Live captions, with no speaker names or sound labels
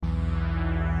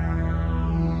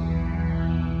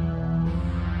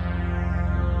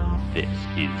This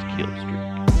is Kill Streak.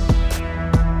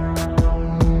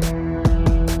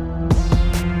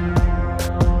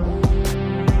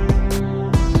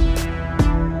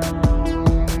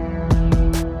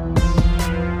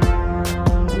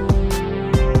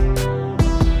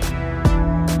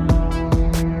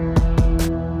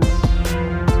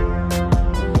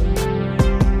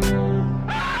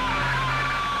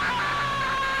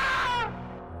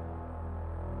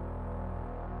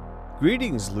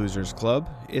 Greetings, Losers Club.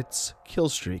 It's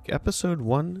Killstreak, episode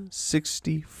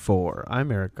 164.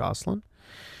 I'm Eric Goslin.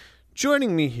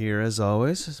 Joining me here, as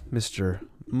always, is Mr.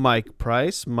 Mike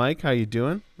Price. Mike, how you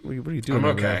doing? What are you doing? I'm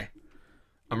okay. There?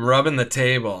 I'm rubbing the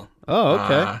table. Oh,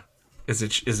 okay. Is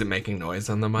it making noise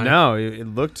on the mic? No, it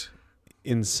looked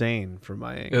insane from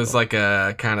my angle. It was like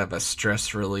a kind of a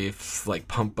stress relief, like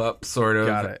pump up sort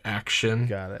of action.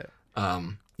 Got it.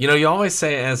 You always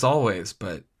say as always,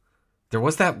 but there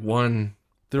was that one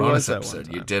bonus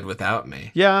episode you did without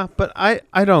me. Yeah, but I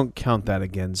don't count that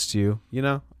against you, you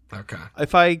know? Okay.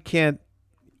 If I can't,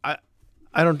 I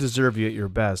don't deserve you at your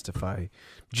best if I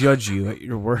judge you at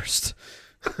your worst.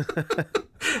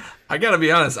 I gotta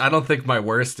be honest, I don't think my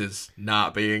worst is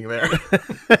not being there.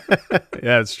 Yeah,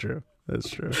 that's true. That's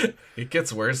true. It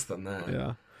gets worse than that.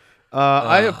 Yeah.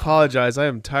 I apologize. I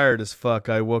am tired as fuck.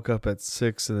 I woke up at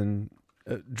 6 and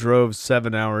then drove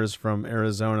 7 hours from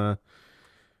Arizona.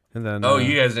 And then,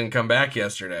 you guys didn't come back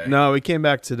yesterday. No, we came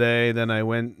back today. Then I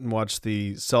went and watched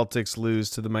the Celtics lose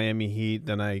to the Miami Heat.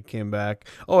 Then I came back.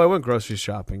 Oh, I went grocery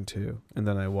shopping too. And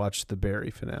then I watched the Barry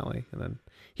finale. And then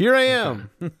here I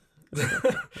am. Okay.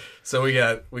 So we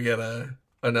got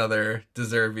another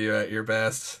deserve you at your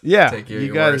best. Yeah, take you you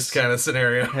your guys, worst kind of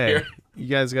scenario. Hey, here. You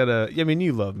guys gotta. I mean,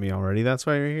 you love me already. That's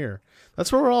why you're here.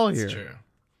 That's why we're all here. It's true.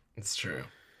 It's true.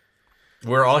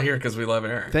 We're all here because we love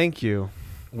Eric. Thank you.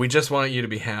 We just want you to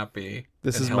be happy.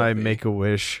 This is healthy. my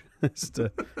make-a-wish, is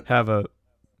to have a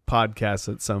podcast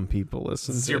that some people listen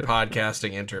to. This is your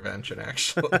podcasting intervention,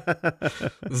 actually.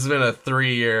 This has been a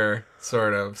 3-year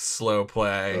sort of slow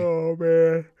play. Oh,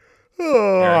 man.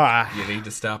 Eric, you need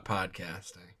to stop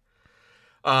podcasting.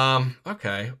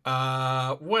 Okay.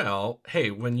 Well,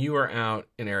 hey, when you were out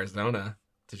in Arizona,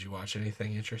 did you watch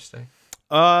anything interesting?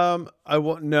 I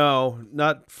won't. No,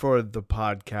 not for the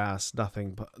podcast.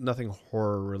 Nothing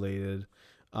horror related.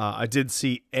 I did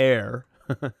see Air,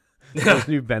 the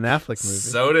new Ben Affleck movie.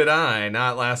 So did I.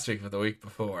 Not last week, but the week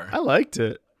before. I liked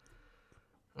it.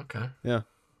 Okay. Yeah,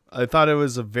 I thought it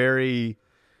was a very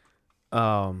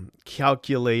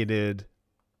calculated.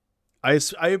 I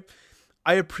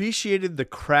appreciated the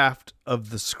craft of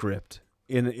the script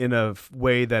in a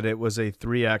way that it was a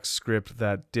 3-act script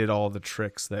that did all the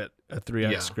tricks that a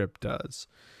 3-act script does.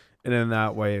 And in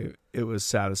that way, it was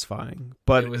satisfying.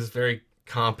 But it was very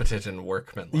competent and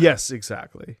workmanlike. Yes,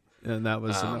 exactly. And that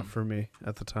was enough for me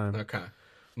at the time. Okay.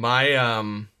 My,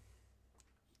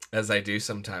 as I do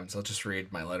sometimes, I'll just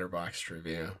read my Letterboxd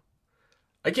review.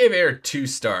 I gave Air 2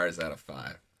 stars out of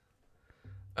 5.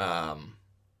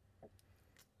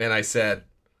 And I said,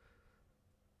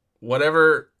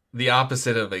 whatever the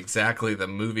opposite of exactly the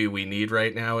movie we need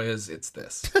right now is, it's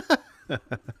this.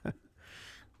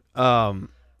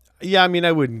 Yeah, I mean,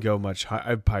 I wouldn't go much high.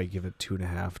 I'd probably give it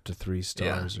 2.5 to 3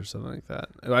 stars or something like that.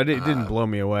 It didn't blow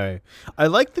me away. I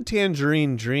like the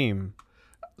Tangerine Dream.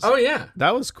 Oh yeah,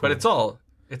 that was cool. But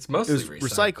it's mostly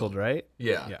recycled, right?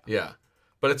 Yeah.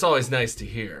 But it's always nice to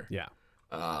hear. Yeah.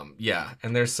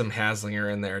 And there's some Haslinger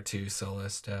in there too, solo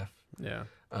stuff. Yeah.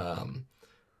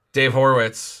 Dave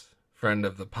Horwitz, friend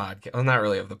of the podcast, well, not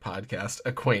really of the podcast,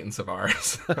 acquaintance of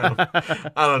ours.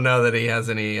 I don't know that he has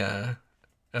any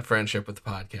a friendship with the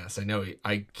podcast.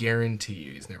 I guarantee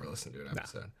you he's never listened to an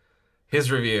episode. No.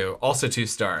 His review, also 2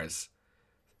 stars.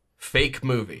 Fake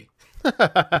movie.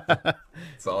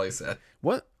 That's all he said.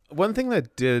 One thing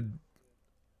that did,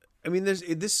 I mean,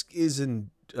 this isn't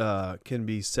can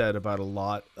be said about a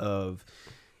lot of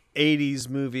 80s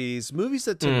movies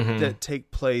that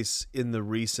take place in the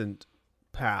recent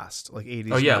past, like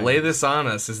 80s. Oh yeah, 90s. lay this on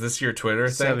us. Is this your Twitter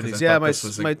thing? 70s. Yeah,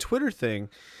 my Twitter thing.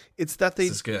 It's that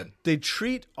they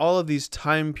treat all of these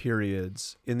time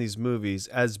periods in these movies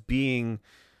as being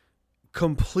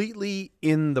completely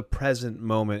in the present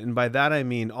moment. And by that I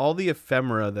mean all the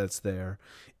ephemera that's there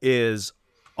is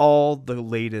all the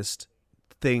latest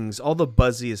things, all the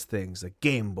buzziest things, a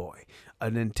Game Boy,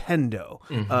 a Nintendo,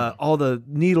 all the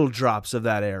needle drops of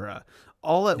that era,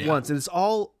 all at once. And it's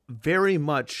all very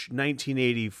much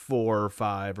 1984 or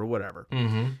 5 or whatever.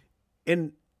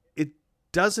 And it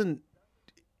doesn't,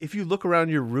 if you look around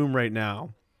your room right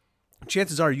now,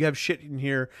 chances are you have shit in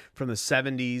here from the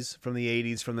 70s, from the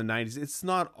 80s, from the 90s. It's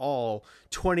not all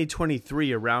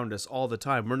 2023 around us all the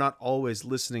time. We're not always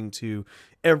listening to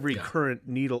every current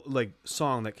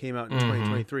song that came out in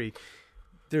 2023.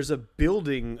 There's a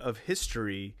building of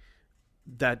history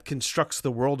that constructs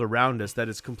the world around us that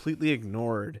is completely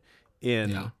ignored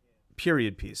in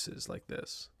period pieces like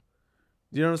this.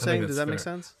 You know what I'm saying? Does that make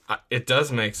sense? It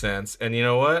does make sense. And you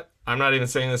know what? I'm not even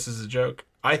saying this is a joke.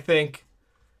 I think,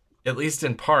 at least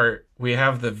in part, we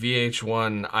have the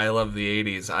VH1 I Love the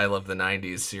 80s, I Love the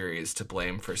 90s series to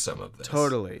blame for some of this.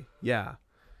 Totally. Yeah.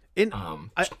 And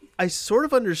I sort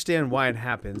of understand why it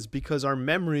happens, because our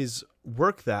memories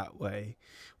work that way.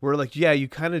 We're like, yeah, you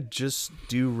kind of just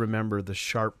do remember the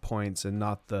sharp points and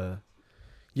not the,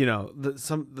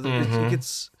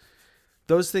 it's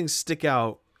those things stick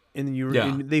out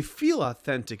and they feel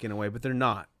authentic in a way, but they're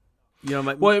not.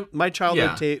 My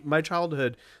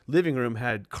childhood living room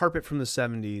had carpet from the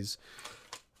 70s,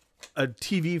 a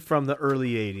TV from the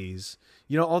early 80s,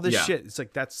 all this shit. It's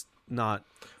like, that's not.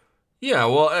 Yeah.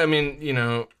 Well, I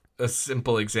mean, a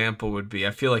simple example would be,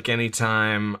 I feel like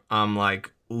anytime I'm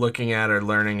like looking at or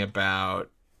learning about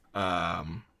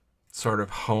sort of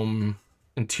home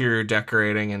interior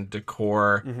decorating and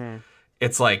decor,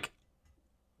 it's like,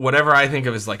 whatever I think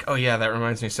of is like, oh yeah, that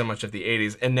reminds me so much of the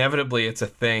 80s. Inevitably, it's a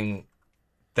thing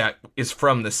that is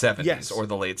from the 70s or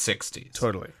the late 60s.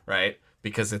 Totally. Right?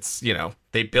 Because it's,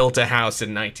 they built a house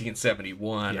in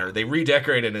 1971 or they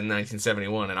redecorated in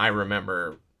 1971, and I remember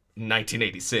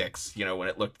 1986, when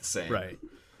it looked the same. Right.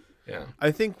 Yeah.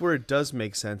 I think where it does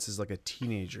make sense is like a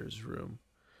teenager's room,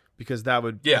 because that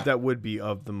would be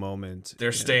of the moment.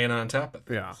 They're staying on top of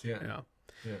things. Yeah.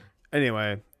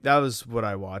 Anyway, that was what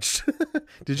I watched.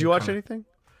 Did you watch anything?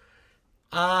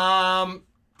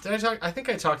 Did I talk? I think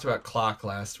I talked about Clock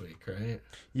last week, right?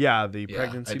 Yeah, the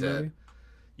pregnancy movie.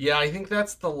 Yeah, I think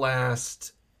that's the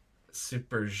last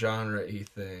super genre-y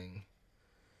thing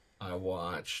I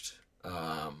watched.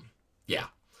 Yeah.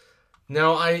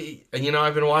 No, I've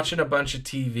been watching a bunch of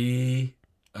TV.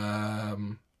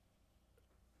 Ken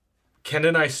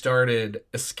and I started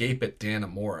Escape at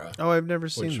Dannemora. Oh, I've never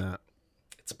seen that.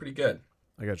 It's pretty good.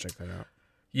 I gotta check that out.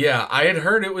 Yeah, I had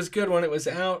heard it was good when it was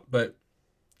out, but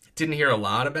didn't hear a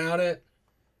lot about it.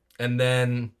 And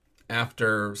then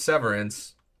after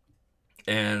Severance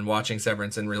and watching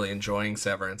Severance and really enjoying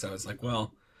Severance, I was like,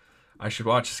 well, I should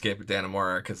watch Escape at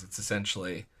Dannemora, because it's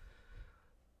essentially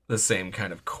the same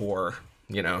kind of core,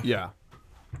 Yeah.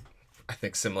 I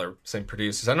think same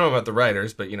producers. I don't know about the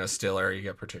writers, but, Stiller, you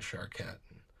got Patricia Arquette.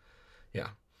 Yeah.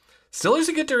 Stiller's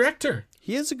a good director.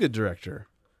 He is a good director.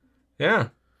 Yeah.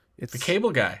 It's the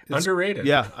Cable Guy. Underrated.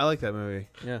 Yeah, I like that movie.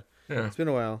 Yeah. It's been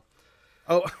a while.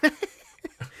 Oh,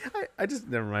 I just,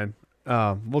 never mind.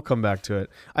 We'll come back to it.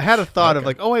 I had a thought of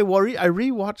like, I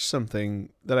rewatched something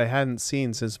that I hadn't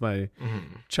seen since my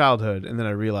childhood, and then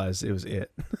I realized it was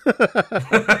it.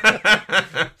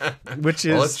 Which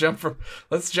is, let's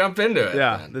jump into it.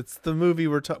 Yeah, that's the movie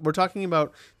we're talking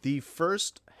about, the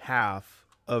first half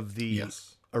of the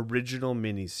original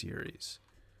miniseries.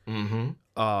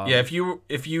 If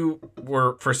you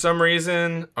were for some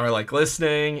reason are like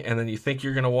listening and then you think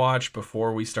you're gonna watch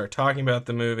before we start talking about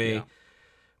the movie,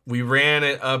 we ran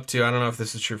it up to, I don't know if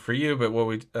this is true for you, but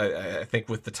I think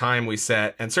with the time we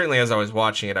set, and certainly as I was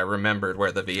watching it, I remembered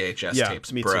where the VHS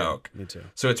tapes broke. Me too.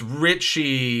 So it's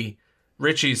Richie's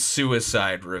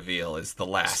suicide reveal is the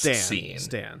last scene.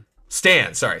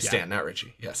 Stan, not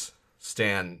Richie. Yes,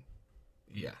 Stan.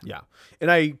 Yeah. And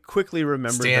I quickly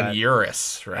remembered Stan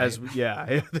Uris, right? I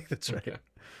think that's right. Okay.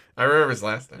 I remember his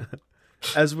last name.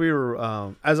 As we were,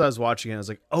 as I was watching it, I was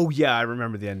like, oh yeah, I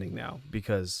remember the ending now,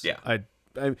 because I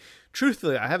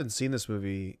truthfully, I haven't seen this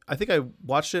movie. I think I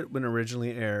watched it when it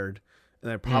originally aired, and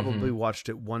I probably watched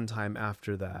it one time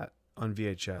after that on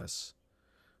VHS.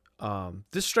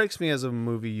 This strikes me as a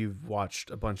movie you've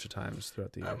watched a bunch of times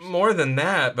throughout the years. More than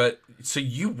that, but so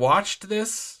you watched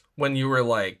this when you were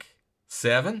like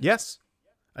 7? Yes,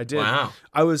 I did. Wow.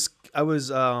 I was. It was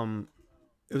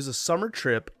a summer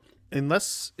trip,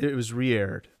 unless it was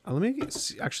re-aired. Let me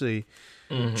actually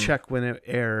check when it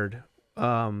aired,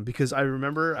 because I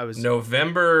remember I was late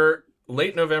November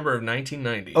of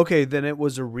 1990. Okay, then it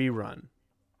was a rerun.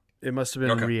 It must have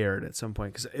been re-aired at some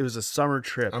point, because it was a summer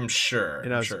trip. I'm sure.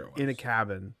 And I was in a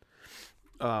cabin,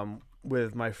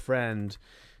 with my friend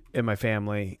and my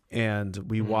family, and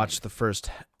we watched the first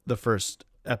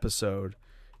episode,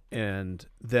 and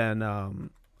then I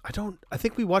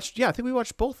think we watched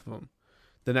both of them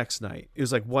the next night. It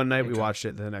was like one night we watched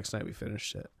it, then the next night we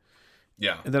finished it.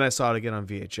 Yeah. And then I saw it again on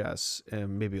VHS,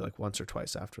 and maybe like once or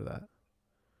twice after that.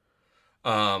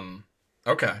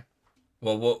 Okay.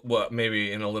 Well, what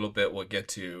maybe in a little bit we'll get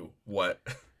to what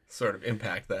sort of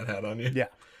impact that had on you. Yeah.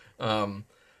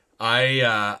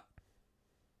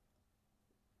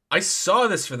 I saw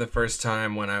this for the first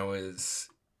time when I was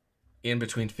in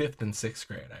between 5th and 6th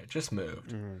grade. I had just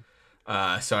moved.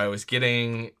 So I was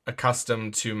getting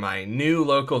accustomed to my new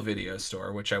local video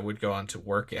store, which I would go on to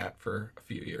work at for a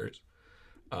few years.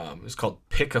 It was called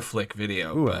Pick-a-Flick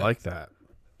Video. Ooh, I like that.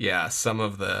 Yeah, some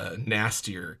of the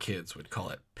nastier kids would call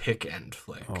it Pick and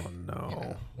Flick. Oh no, you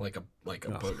know, like a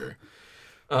booger.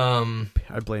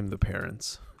 I blame the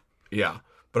parents. Yeah,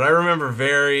 but I remember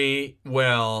very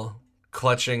well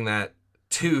clutching that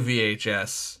 2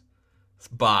 VHS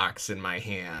box in my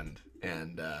hand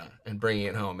and bringing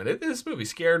it home. And this movie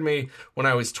scared me when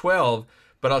I was 12.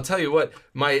 But I'll tell you what,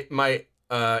 my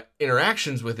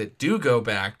interactions with it do go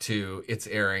back to its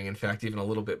airing. In fact, even a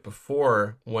little bit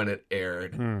before when it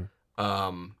aired,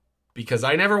 because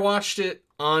I never watched it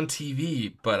on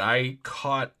TV, but I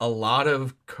caught a lot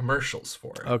of commercials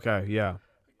for it. Okay, yeah,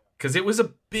 because it was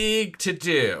a big to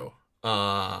do.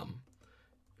 I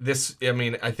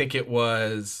think it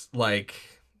was like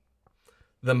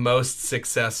the most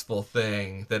successful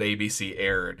thing that ABC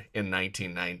aired in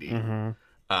 1990.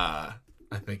 I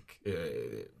think.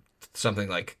 Something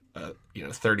like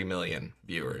 30 million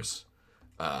viewers.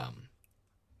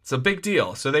 It's a big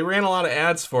deal. So they ran a lot of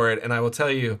ads for it, and I will tell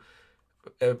you,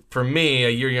 for me, a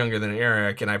year younger than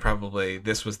Eric, and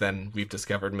this was then we've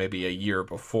discovered maybe a year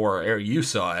before you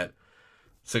saw it.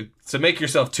 So make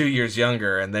yourself 2 years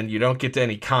younger, and then you don't get to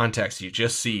any context. You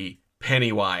just see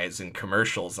Pennywise in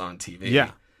commercials on TV.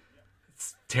 Yeah,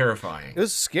 it's terrifying. It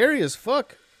was scary as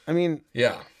fuck. I mean,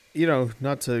 yeah,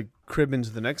 not to crib into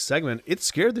the next segment, it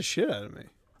scared the shit out of me.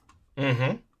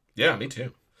 Yeah, me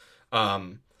too.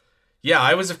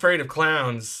 I was afraid of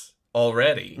clowns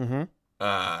already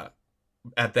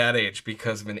at that age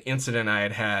because of an incident I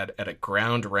had at a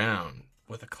ground round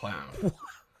with a clown.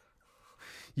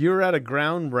 You were at a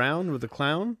ground round with a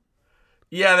clown?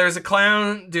 Yeah, there was a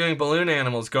clown doing balloon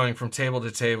animals going from table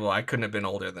to table. I couldn't have been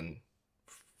older than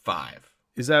 5.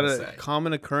 Is that a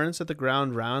common occurrence at the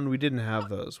ground round? We didn't have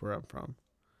those where I'm from.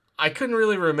 I couldn't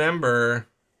really remember.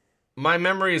 My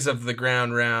memories of the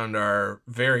ground round are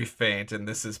very faint, and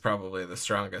this is probably the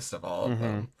strongest of all of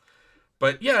them.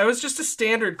 But yeah, it was just a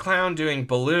standard clown doing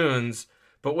balloons.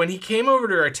 But when he came over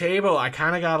to our table, I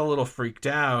kind of got a little freaked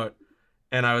out,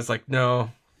 and I was like,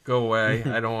 "No, go away.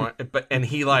 I don't want." And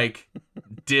he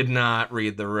did not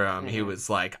read the room. He was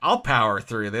like, "I'll power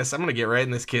through this. I'm gonna get right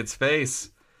in this kid's face,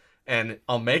 and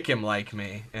I'll make him like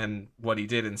me." And what he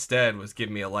did instead was give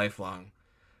me a lifelong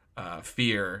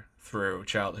fear through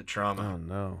childhood trauma. Oh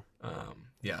no.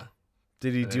 Yeah.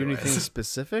 Did he do anything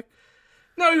specific?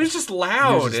 No, he was just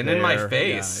loud and in my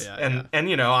face. And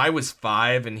I was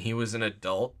 5 and he was an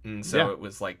adult, and so it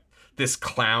was like this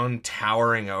clown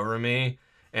towering over me,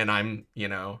 and I'm,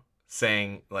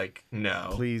 saying no.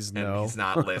 Please no. And he's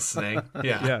not listening.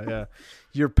 Yeah. Yeah.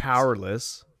 You're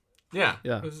powerless. Yeah.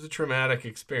 It was a traumatic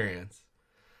experience.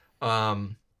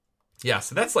 So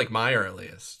that's my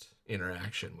earliest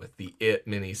interaction with the It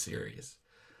miniseries.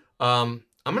 I'm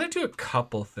gonna do a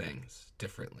couple things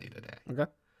differently today. Okay.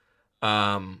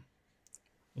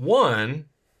 One,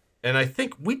 and I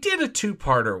think we did a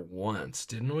 2-parter once,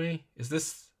 didn't we? Is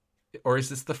this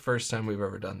the first time we've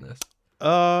ever done this?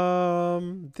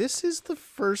 This is the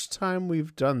first time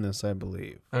we've done this, I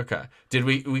believe. Okay. Did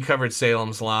we covered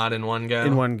Salem's Lot in one go?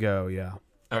 In one go, yeah.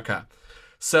 Okay.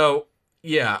 So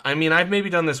yeah, I mean, I've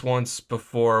maybe done this once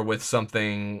before with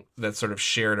something that sort of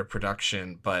shared a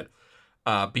production, but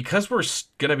because we're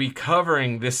going to be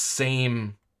covering this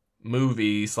same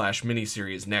movie /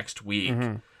 miniseries next week,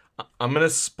 I'm going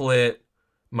to split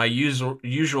my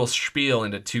usual spiel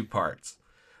into 2 parts.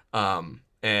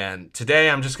 And today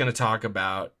I'm just going to talk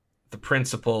about the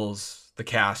principals, the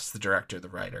cast, the director, the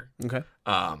writer. Okay.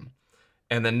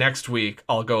 And then next week,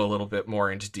 I'll go a little bit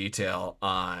more into detail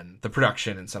on the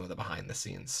production and some of the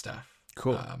behind-the-scenes stuff.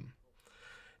 Cool.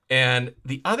 And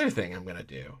the other thing I'm going to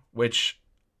do, which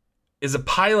is a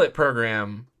pilot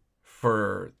program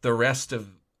for the rest of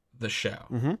the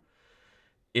show,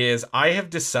 is I have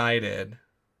decided,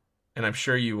 and I'm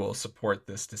sure you will support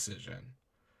this decision,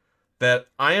 that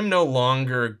I am no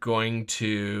longer going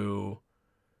to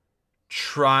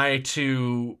try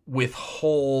to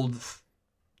withhold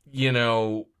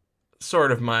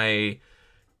sort of my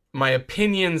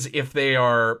opinions if they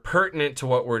are pertinent to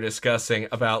what we're discussing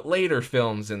about later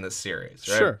films in the series,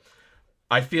 right? Sure.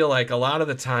 I feel like a lot of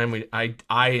the time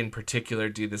I in particular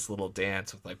do this little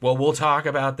dance with we'll talk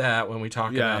about that when we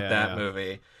talk about that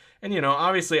movie. And,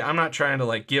 obviously I'm not trying to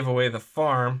like give away the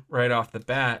farm right off the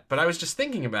bat, but I was just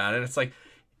thinking about it. It's like,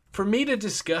 for me to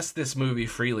discuss this movie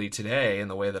freely today in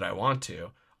the way that I want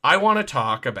to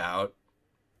talk about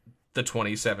the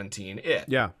 2017 It.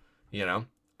 Yeah.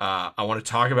 I want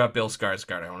to talk about Bill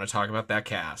Skarsgård. I want to talk about that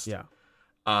cast. Yeah.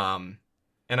 And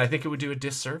I think it would do a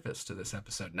disservice to this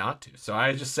episode not to. So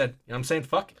I just said, I'm saying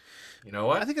fuck it. You know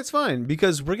what? I think it's fine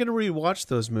because we're going to rewatch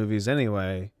those movies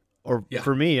anyway. Or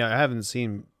for me, I haven't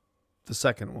seen the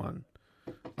second one.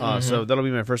 So that'll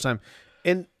be my first time.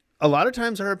 And a lot of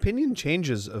times our opinion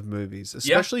changes of movies,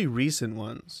 especially recent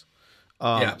ones.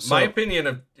 My opinion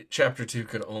of Chapter 2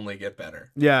 could only get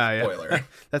better. Yeah. Spoiler.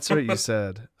 That's what you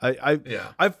said.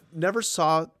 I've never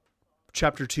saw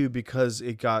Chapter 2 because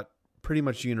it got pretty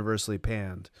much universally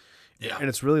panned. Yeah. And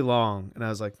it's really long. And I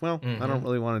was like, well, I don't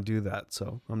really want to do that.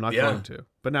 So I'm not going to.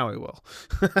 But now I will.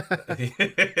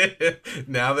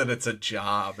 Now that it's a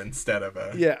job instead of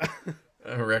a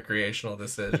recreational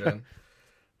decision.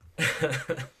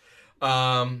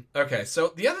 Okay,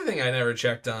 so the other thing I never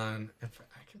checked on, I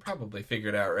can probably figure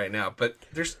it out right now, but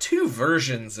there's 2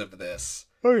 versions of this.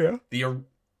 Oh,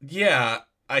 yeah?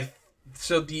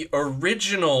 So the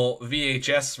original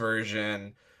VHS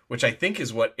version, which I think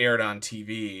is what aired on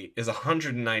TV, is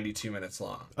 192 minutes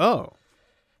long. Oh.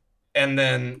 And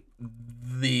then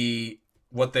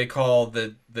what they call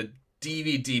the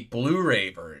DVD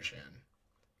Blu-ray version,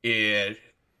 it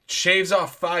shaves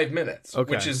off 5 minutes,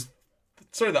 which is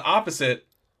sort of the opposite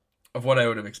of what I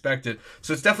would have expected.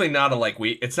 So it's definitely not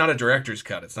it's not a director's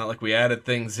cut. It's not like we added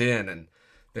things in and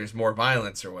there's more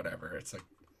violence or whatever. It's like,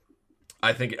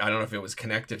 I don't know if it was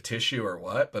connective tissue or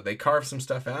what, but they carved some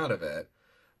stuff out of it.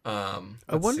 I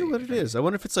wonder what it is. I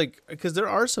wonder if it's because there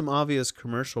are some obvious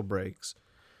commercial breaks.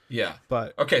 Yeah.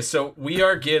 But okay, so we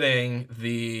are getting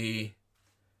the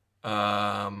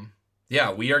DVD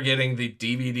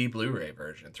Blu-ray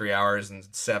version, 3 hours and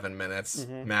 7 minutes.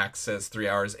 Max says 3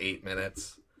 hours 8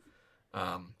 minutes.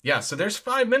 So there's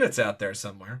 5 minutes out there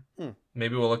somewhere.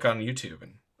 Maybe we'll look on YouTube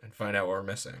and find out what we're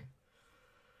missing.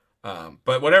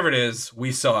 But whatever it is,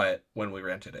 we saw it when we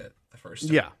rented it the first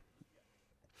time. Yeah.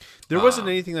 There wasn't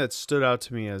anything that stood out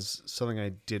to me as something I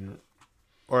didn't,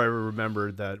 or I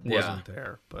remembered that wasn't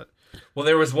there. But well,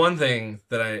 there was one thing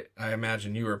that I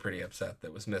imagine you were pretty upset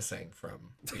that was missing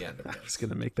from the end of this. I was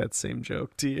gonna make that same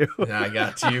joke to you. Yeah, I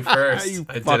got to you first.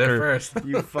 I did it first.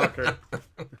 You fucker.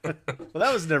 Well,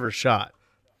 that was never shot.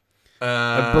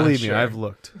 Believe me, I've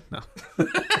looked. No.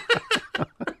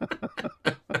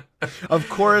 Of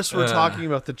course, we're talking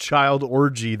about the child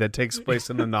orgy that takes place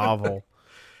in the novel.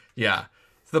 Yeah.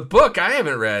 The book I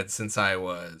haven't read since I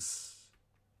was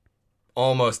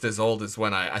almost as old as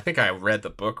when I think I read the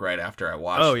book right after I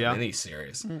watched the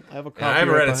miniseries. I have a copy. I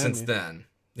haven't read it since then.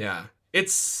 Yeah.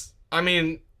 It's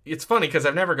funny because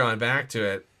I've never gone back to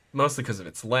it, mostly because of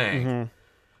its length.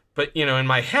 But, in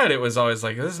my head, it was always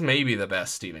like, this is maybe the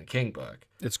best Stephen King book.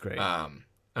 It's great.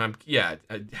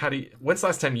 when's the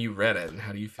last time you read it and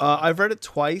how do you feel? I've read it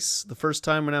twice. The first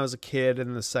time when I was a kid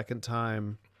and the second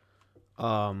time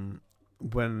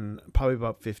when probably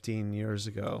about 15 years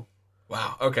ago.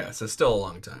 Wow. Okay. So still a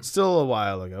long time. Still a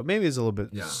while ago. Maybe it's a little bit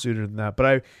sooner than that.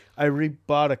 But I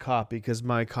rebought a copy because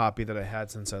my copy that I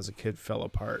had since I was a kid fell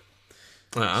apart.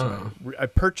 So I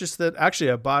purchased it.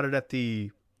 Actually, I bought it at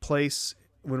the place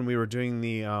when we were doing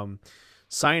the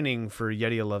signing for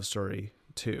Yeti: A Love Story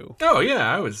 2. Oh,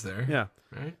 yeah. I was there. Yeah.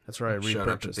 Right? That's right. I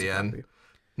repurchased at the end.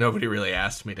 Nobody really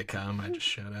asked me to come. I just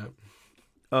showed up.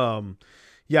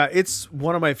 Yeah, it's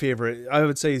one of my favorite. I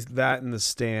would say that and The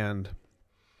Stand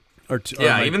are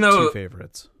two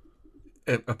favorites.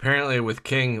 Apparently with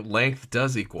King, length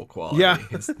does equal quality. Yeah.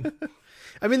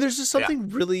 I mean, there's just something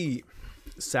really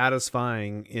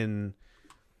satisfying in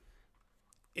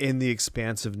the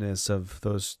expansiveness of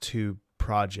those two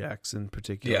projects in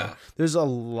particular. Yeah. There's a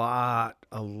lot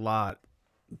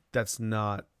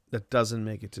that doesn't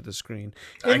make it to the screen.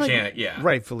 And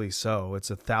rightfully so. It's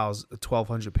a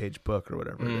 1,200 page book or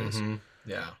whatever it is.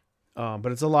 Yeah.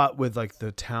 But it's a lot with like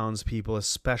the townspeople,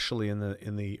 especially in the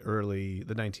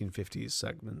 1950s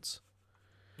segments.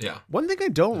 Yeah. One thing I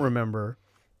don't remember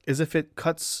is if it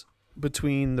cuts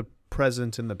between the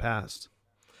present and the past.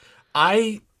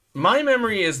 My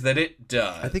memory is that it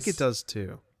does. I think it does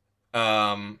too.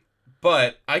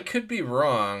 But I could be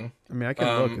wrong. I mean, I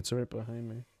can look. It's right behind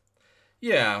me.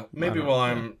 Yeah, maybe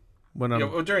during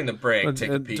the break,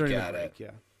 take a peek at it.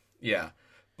 Yeah.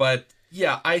 But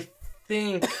yeah, I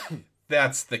think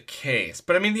that's the case.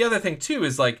 But I mean, the other thing too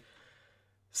is like,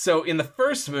 so in the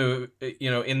first movie,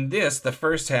 in the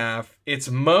first half, it's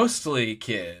mostly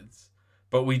kids,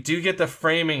 but we do get the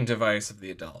framing device of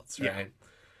the adults, right?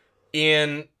 Yeah.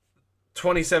 In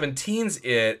 2017's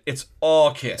it's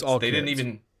all kids. It's all they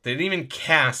kids. didn't even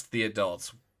cast the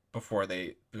adults before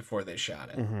they shot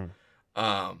it.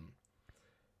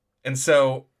 And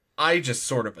so I just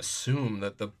sort of assume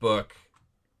that the book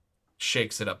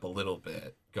shakes it up a little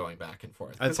bit, going back and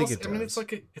forth. I think it does. I mean, it's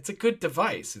a good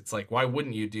device. It's like, why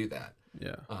wouldn't you do that?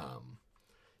 Yeah.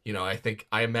 You know,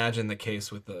 I imagine the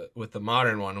case with the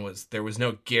modern one was there was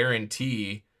no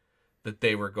guarantee that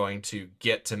they were going to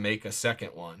get to make a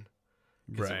second one,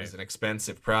 because it was an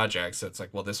expensive project. So it's like,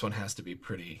 well, this one has to be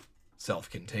pretty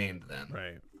self-contained then.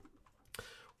 Right.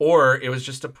 Or it was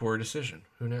just a poor decision.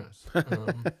 Who knows?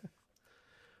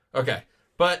 Okay.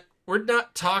 But we're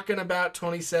not talking about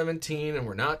 2017, and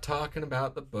we're not talking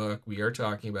about the book. We are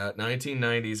talking about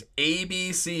 1990's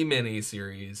ABC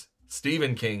miniseries.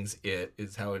 Stephen King's It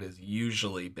is how it is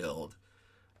usually billed.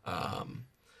 Yeah,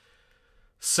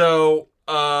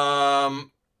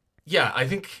 I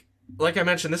think, like I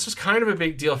mentioned, this was kind of a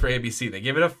big deal for ABC. They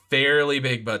give it a fairly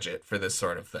big budget for this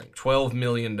sort of thing, $12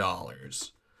 million.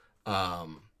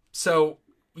 So,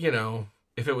 you know,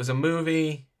 if it was a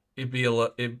movie, it'd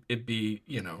be,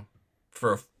 you know,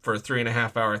 for a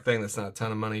 3.5 hour thing, that's not a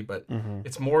ton of money, but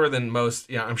it's more than most.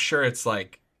 Yeah, I'm sure it's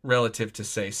like, relative to,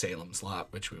 say, Salem's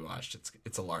Lot, which we watched,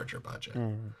 it's a larger budget.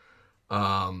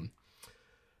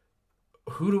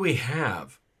 Who do we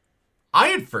have? I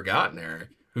had forgotten, Eric,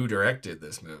 who directed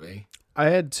this movie. I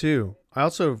had too. I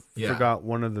also forgot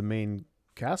one of the main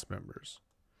cast members.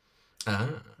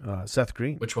 Seth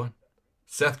Green. Which one?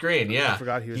 Seth Green. Yeah, I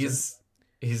forgot he's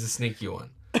a sneaky one.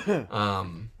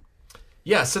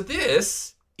 Yeah. So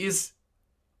this is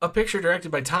a picture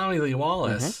directed by Tommy Lee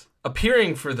Wallace,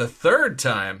 appearing for the third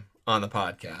time on the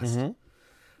podcast.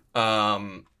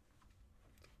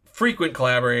 Frequent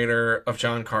collaborator of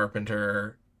John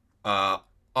Carpenter,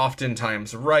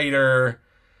 oftentimes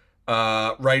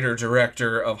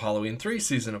writer-director of Halloween 3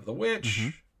 Season of the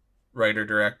Witch,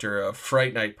 writer-director of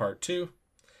Fright Night Part 2.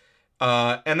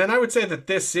 And then I would say that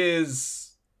this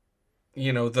is,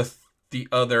 you know, the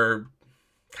other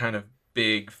kind of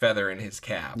big feather in his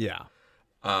cap. Yeah.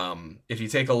 If you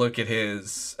take a look at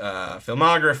his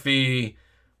filmography,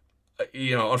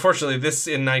 you know, unfortunately, this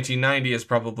in 1990 is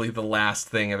probably the last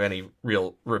thing of any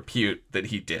real repute that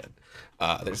he did.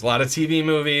 There's a lot of TV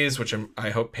movies, which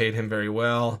I hope paid him very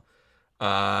well,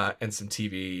 and some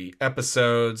TV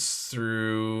episodes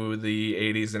through the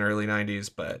 80s and early 90s,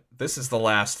 but this is the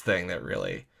last thing that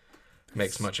really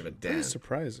makes much of a dent. That's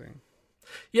surprising.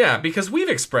 Yeah, because we've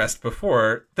expressed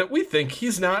before that we think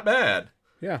he's not bad.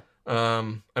 Yeah.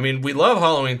 I mean, we love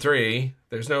Halloween 3.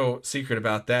 There's no secret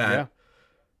about that. Yeah.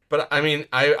 But I mean,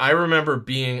 I remember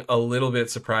being a little bit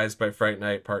surprised by Fright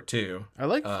Night Part 2. I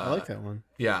like that one.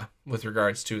 Yeah, with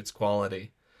regards to its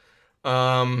quality.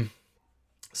 So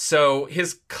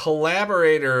his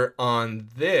collaborator on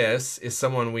this is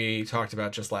someone we talked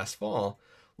about just last fall,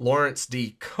 Lawrence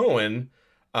D. Cohen,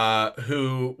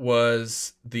 who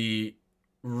was the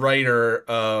writer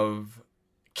of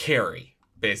Carrie,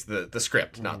 basically the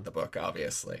script, not the book,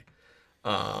 obviously.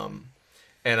 And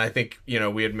I think, you know,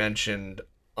 we had mentioned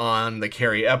on the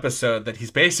Carrie episode that he's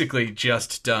basically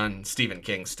just done Stephen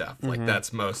King stuff. Like,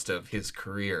 that's most of his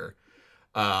career.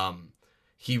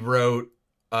 He wrote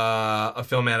a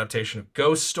film adaptation of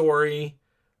Ghost Story,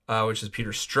 which is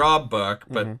Peter Straub book,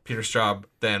 but Peter Straub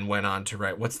then went on to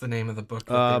write, what's the name of the book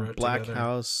that they wrote Black together?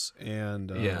 House and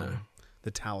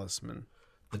The Talisman.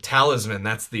 The Talisman,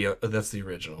 that's the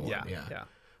original one. Yeah.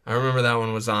 I remember that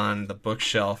one was on the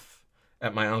bookshelf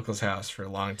at my uncle's house for a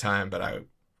long time, but I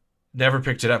never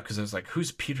picked it up because I was like,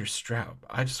 who's Peter Straub?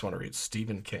 I just want to read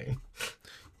Stephen King.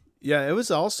 Yeah, it was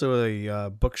also a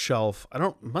bookshelf.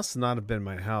 Must not have been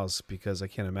my house because I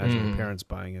can't imagine my parents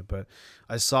buying it, but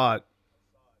I saw it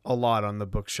a lot on the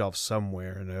bookshelf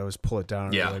somewhere, and I always pull it down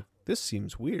and be like, this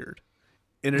seems weird.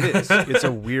 And it is. It's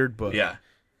a weird book. Yeah.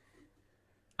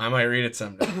 I might read it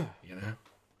someday, you know?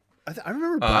 I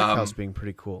remember Black House being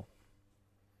pretty cool.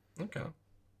 Okay.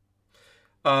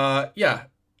 Yeah.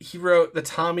 He wrote the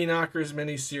Tommyknockers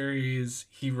miniseries.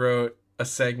 He wrote a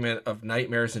segment of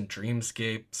Nightmares and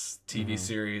Dreamscapes TV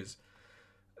series.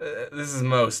 This is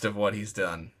most of what he's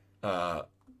done.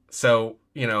 So,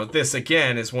 you know, this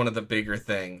again is one of the bigger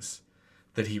things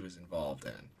that he was involved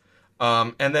in.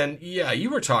 And then, yeah, you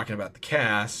were talking about the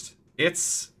cast.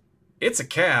 It's a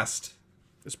cast.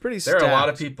 It's pretty stacked. There are a lot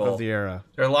of people of the era.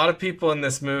 There are a lot of people in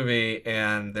this movie,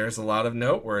 and there's a lot of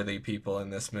noteworthy people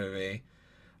in this movie.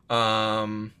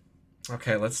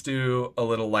 Okay, let's do a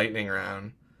little lightning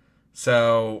round.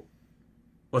 So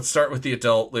let's start with the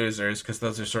adult losers, because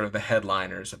those are sort of the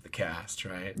headliners of the cast,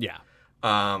 right? Yeah.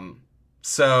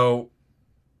 So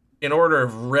in order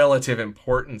of relative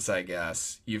importance, I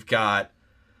guess, you've got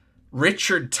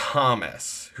Richard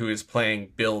Thomas, who is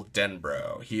playing Bill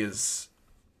Denbrough. He is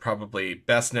probably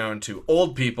best known to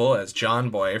old people as John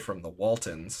Boy from the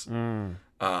Waltons.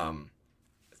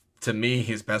 To me,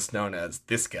 he's best known as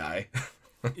this guy.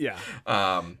 Yeah.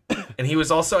 And he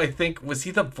was also, I think, was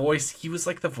he the voice? He was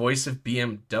like the voice of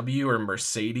BMW or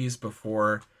Mercedes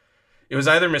before. It was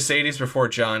either Mercedes before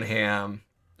John Hamm.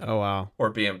 Oh wow.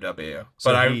 Or BMW.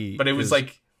 So but it was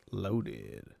like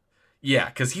loaded. Yeah,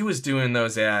 because he was doing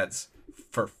those ads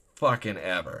for fucking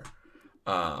ever.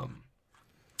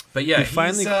 But yeah, he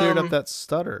finally cleared up that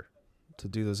stutter to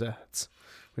do those ads,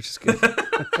 which is good.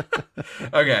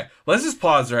 Okay, let's just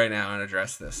pause right now and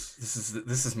address this.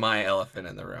 This is my elephant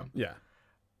in the room. Yeah.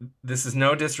 This is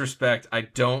no disrespect. I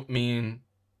don't mean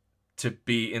to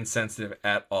be insensitive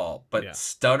at all, but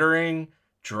stuttering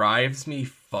drives me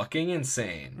fucking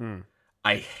insane.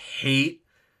 I hate,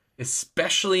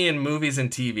 especially in movies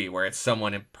and TV where it's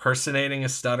someone impersonating a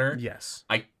stutter. Yes.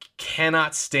 I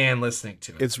cannot stand listening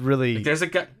to it. It's really... Like, there's a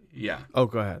guy... Yeah. Oh,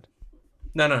 go ahead.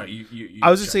 No, you I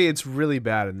was just saying it's really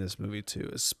bad in this movie too.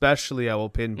 Especially, I will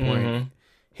pinpoint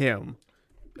him.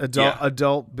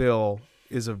 Adult Bill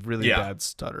is a really bad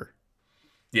stutter.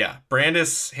 Yeah,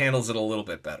 Brandis handles it a little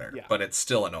bit better, but it's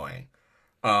still annoying.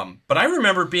 But I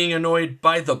remember being annoyed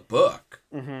by the book,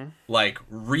 like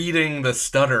reading the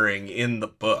stuttering in the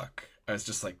book. I was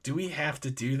just like, do we have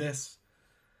to do this?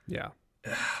 Yeah.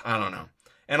 I don't know.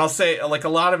 And I'll say, like, a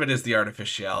lot of it is the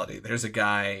artificiality. There's a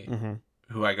guy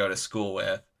who I go to school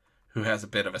with who has a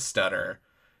bit of a stutter.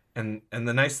 And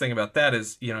the nice thing about that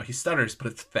is, you know, he stutters, but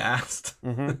it's fast.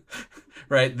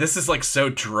 Right? This is like so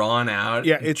drawn out.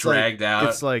 Yeah, it's dragged out.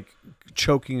 It's like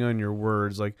choking on your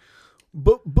words, like,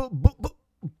 but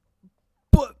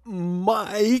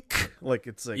Mike. Like,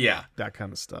 it's like that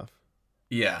kind of stuff.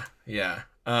 Yeah.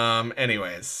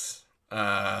 Anyways,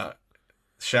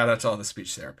 shout out to all the speech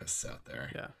therapists out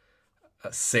there. Yeah.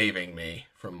 Saving me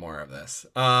from more of this.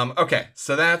 Okay,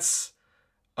 so that's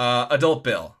adult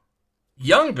Bill.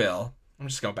 Young Bill, I'm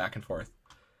just going back and forth.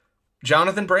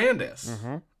 Jonathan Brandis,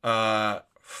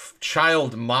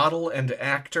 child model and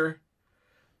actor,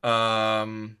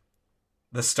 the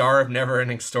star of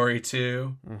Neverending Story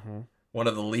 2, one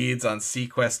of the leads on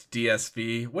Sequest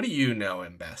DSV. What do you know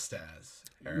him best as,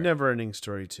 Eric? Neverending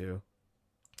Story 2.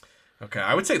 Okay,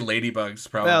 I would say Ladybugs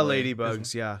probably. Well,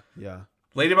 Ladybugs, yeah.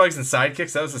 Ladybugs and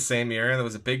Sidekicks, that was the same year. That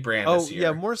was a big Brandis year.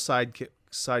 Yeah, more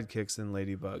Sidekicks than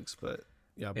Ladybugs, but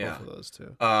yeah, both of those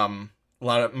too.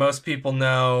 Most people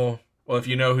know, well, if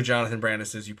you know who Jonathan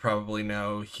Brandis is, you probably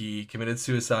know he committed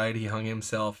suicide. He hung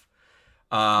himself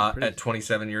at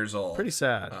 27 years old. Pretty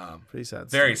sad. Pretty sad.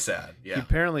 Very sad, yeah.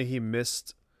 Apparently he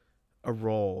missed out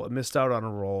on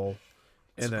a role.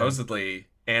 And supposedly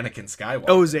Anakin Skywalker.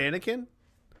 Oh, it was Anakin?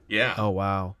 Yeah. Oh,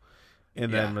 wow.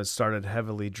 And then started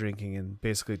heavily drinking and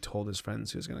basically told his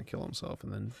friends he was going to kill himself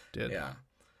and then did. Yeah.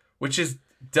 Which is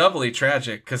doubly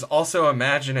tragic, because also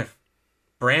imagine if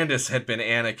Brandis had been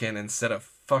Anakin instead of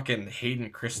fucking Hayden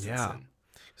Christensen. Yeah.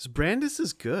 Because Brandis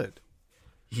is good.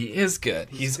 He is good.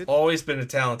 He's always been a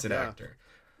talented actor.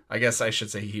 I guess I should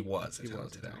say he was a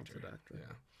talented actor.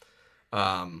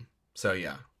 Yeah. So,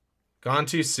 yeah. Gone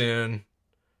too soon.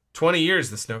 20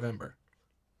 years this November.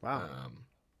 Wow.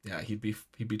 Yeah, he'd be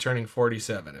turning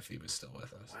 47 if he was still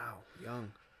with us. Wow,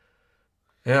 young.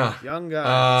 Yeah. Young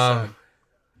guy.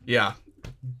 Yeah.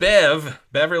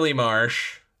 Beverly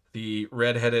Marsh, the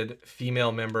redheaded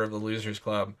female member of the Losers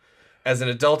Club, as an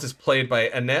adult is played by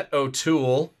Annette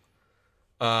O'Toole,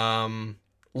 Lana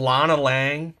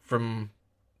Lang from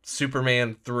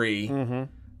Superman 3.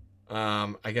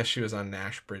 I guess she was on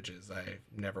Nash Bridges. I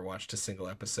never watched a single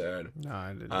episode. No,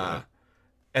 I didn't.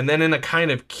 And then in a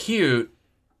kind of cute,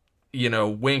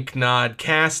 wink nod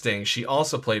casting, she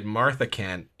also played Martha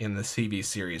Kent in the TV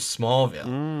series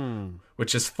Smallville,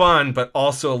 which is fun, but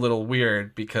also a little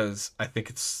weird because I think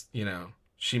it's,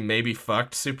 she maybe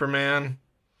fucked Superman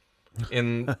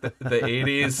in the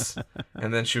 80s,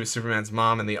 and then she was Superman's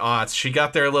mom in the aughts. She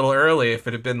got there a little early. If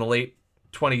it had been the late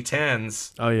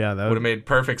 2010s, oh yeah, that would have made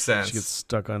perfect sense. She gets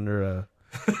stuck under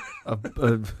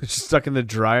she's stuck in the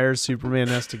dryer. Superman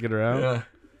has to get her out. Yeah.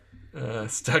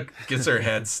 Gets her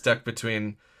head stuck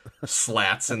between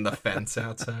slats in the fence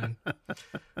outside.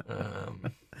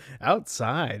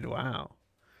 Outside, wow.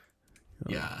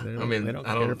 Yeah, I mean,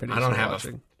 I don't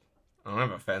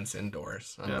have a fence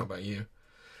indoors. I don't know about you.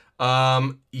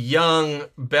 Young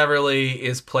Beverly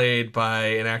is played by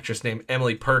an actress named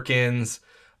Emily Perkins.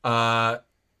 Do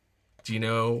you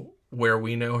know where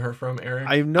we know her from, Eric?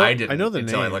 I didn't. I know the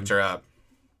until name. I looked her up.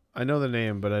 I know the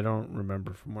name, but I don't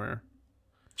remember from where.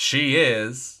 She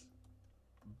is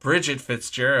Bridget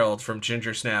Fitzgerald from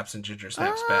Ginger Snaps and Ginger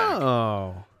Snaps Back.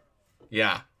 Oh.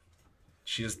 Yeah.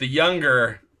 She is the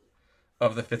younger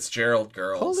of the Fitzgerald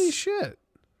girls. Holy shit.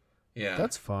 Yeah.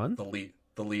 That's fun.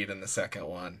 The lead in the second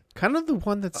one. Kind of the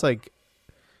one that's like,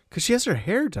 because she has her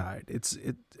hair dyed.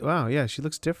 Wow, yeah, she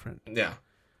looks different. Yeah.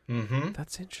 Mm-hmm.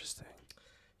 That's interesting.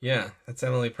 Yeah, that's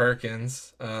Emily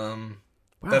Perkins. Wow.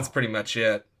 That's pretty much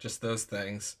it. Just those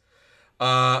things.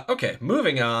 Okay,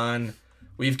 moving on.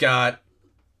 We've got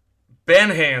Ben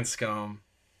Hanscom,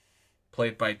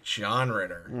 played by John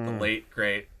Ritter, the late,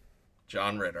 great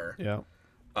John Ritter. Yeah.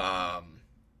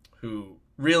 Who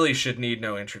really should need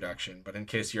no introduction, but in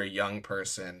case you're a young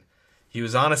person, he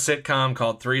was on a sitcom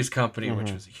called Three's Company,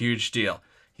 which was a huge deal.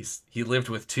 He lived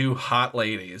with two hot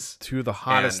ladies. Two of the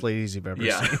hottest ladies you've ever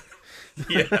seen.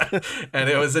 Yeah. And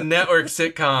it was a network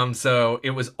sitcom, so it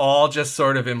was all just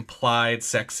sort of implied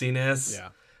sexiness. Yeah.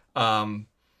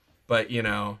 But, you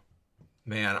know,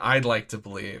 man, I'd like to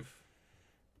believe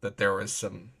that there was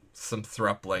some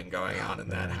thrupling going on in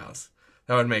that house.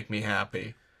 That would make me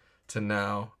happy to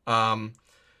know.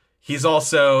 He's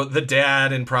also the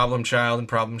dad in Problem Child and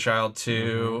Problem Child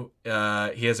 2.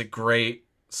 He has a great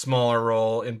smaller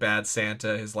role in Bad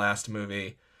Santa, his last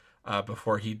movie,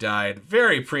 before he died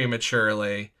very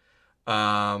prematurely.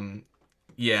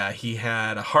 Yeah, he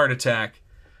had a heart attack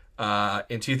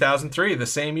in 2003, the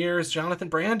same year as Jonathan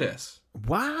Brandis.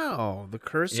 Wow, the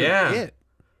curse of it.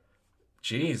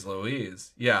 Jeez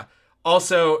Louise. Yeah.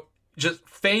 Also, just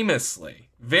famously,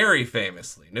 very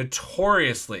famously,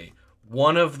 notoriously,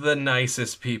 one of the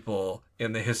nicest people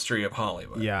in the history of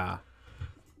Hollywood. Yeah.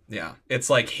 Yeah. It's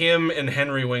like him and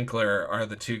Henry Winkler are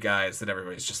the two guys that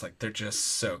everybody's just like, they're just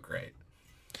so great.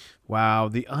 Wow.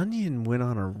 The Onion went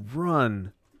on a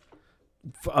run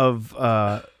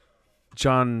of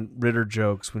John Ritter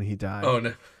jokes when he died. Oh,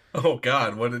 no. Oh,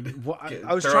 God. What did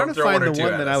I was trying to find the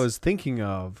one that I was thinking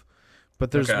of,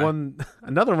 but there's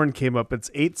another one came up. It's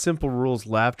 8 Simple Rules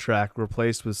laugh track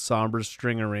replaced with somber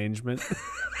string arrangement.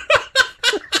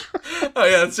 Oh,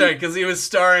 yeah, that's right, because he was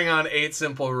starring on 8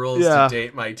 Simple Rules to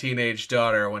Date My Teenage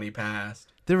Daughter when he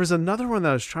passed. There was another one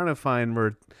that I was trying to find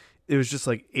where it was just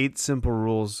like 8 Simple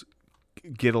Rules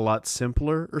get a lot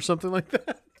simpler or something like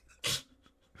that.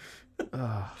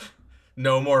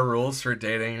 No more rules for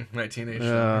dating my teenage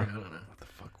daughter. I don't know. What the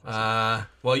fuck was it?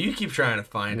 Well, you keep trying to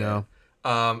find it.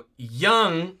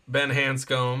 Young Ben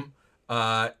Hanscom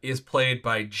is played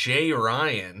by Jay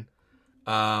Ryan,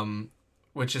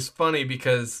 which is funny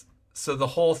because the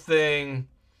whole thing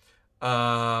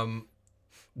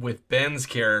with Ben's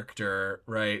character,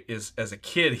 right, is as a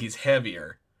kid he's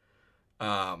heavier,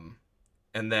 and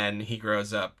then he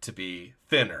grows up to be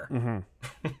thinner.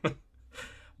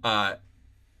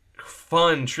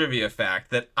 Fun trivia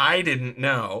fact that I didn't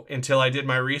know until I did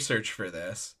my research for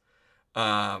this.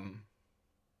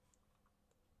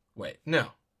 Wait, no.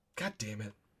 God damn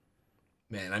it.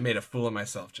 Man, I made a fool of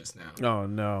myself just now. Oh,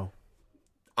 no.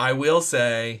 I will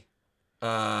say,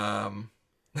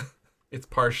 it's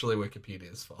partially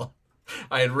Wikipedia's fault.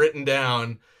 I had written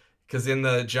down, because in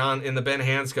the Ben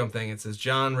Hanscom thing, it says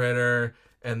John Ritter,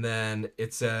 and then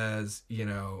it says,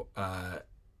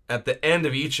 at the end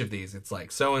of each of these, it's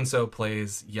like so-and-so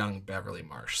plays young Beverly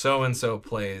Marsh. So-and-so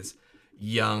plays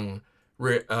young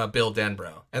Bill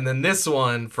Denbrough. And then this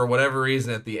one, for whatever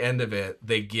reason, at the end of it,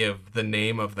 they give the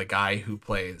name of the guy who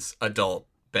plays adult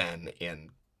Ben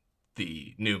in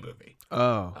the new movie.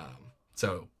 Oh.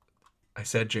 So I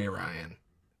said Jay Ryan.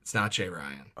 It's not Jay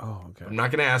Ryan. Oh, okay. I'm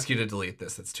not going to ask you to delete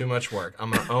this. It's too much work.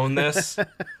 I'm going to own this.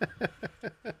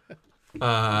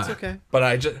 It's okay. But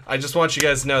I just want you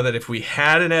guys to know that if we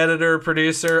had an editor or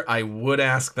producer, I would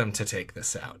ask them to take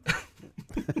this out.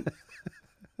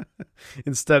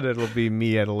 Instead, it'll be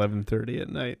me at 11:30 at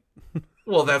night.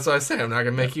 Well, that's what I say. I'm not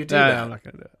going to make you do that. I'm not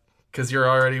going to do it. Because you're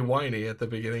already whiny at the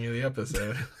beginning of the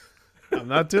episode. I'm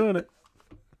not doing it.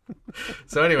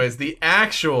 So anyways, the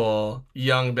actual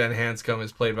young Ben Hanscom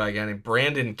is played by a guy named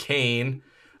Brandon Kane,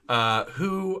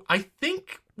 who I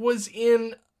think was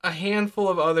in a handful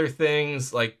of other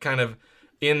things, like kind of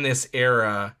in this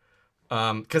era.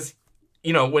 Because,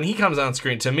 when he comes on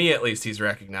screen, to me at least, he's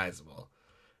recognizable.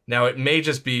 Now, it may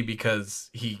just be because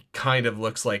he kind of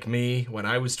looks like me when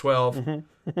I was 12.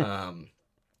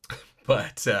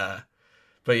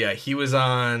 But yeah, he was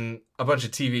on a bunch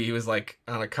of TV. He was like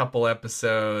on a couple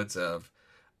episodes of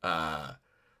The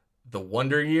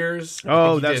Wonder Years.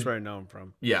 Oh, that's where I know him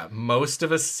from. Yeah, most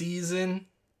of a season,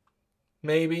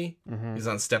 maybe. Mm-hmm. He was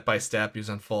on Step by Step. He was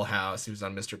on Full House. He was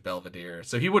on Mr. Belvedere.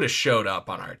 So he would have showed up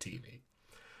on our TV.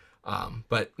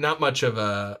 But not much of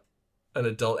an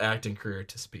adult acting career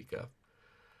to speak of.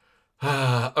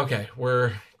 Okay,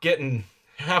 we're getting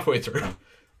halfway through.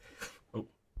 Oh,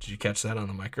 did you catch that on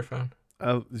the microphone?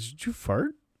 Did you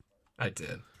fart? I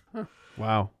did. Huh.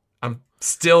 Wow. I'm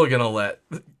still gonna let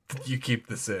you keep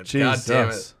this in. Jesus. God damn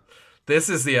it. This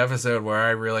is the episode where I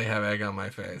really have egg on my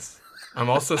face. I'm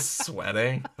also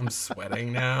sweating. I'm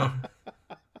sweating now.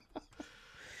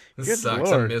 This Good sucks.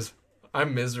 Lord.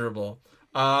 I'm miserable.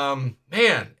 Man,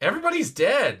 everybody's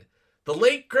dead. The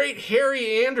late great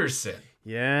Harry Anderson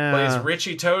plays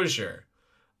Richie Tozier.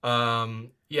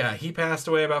 Yeah, he passed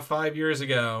away about 5 years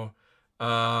ago.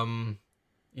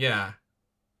 Yeah,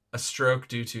 a stroke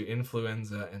due to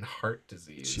influenza and heart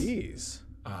disease. Jeez.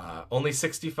 Only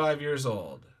 65 years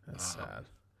old. That's sad.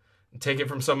 Take it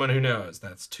from someone who knows.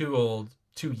 That's too old,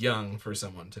 too young for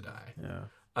someone to die.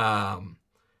 Yeah.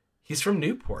 He's from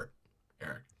Newport,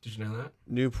 Eric. Did you know that?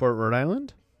 Newport, Rhode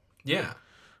Island? Yeah.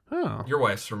 Oh. Your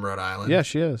wife's from Rhode Island. Yeah,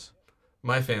 she is.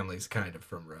 My family's kind of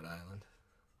from Rhode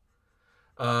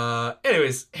Island.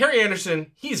 Anyways, Harry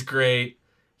Anderson, he's great.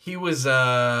 He was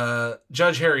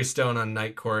Judge Harry Stone on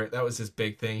Night Court. That was his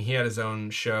big thing. He had his own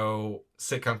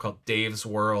sitcom called Dave's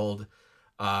World.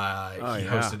 He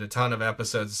hosted a ton of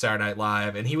episodes of Saturday Night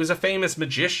Live, and he was a famous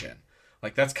magician.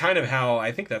 Like, that's kind of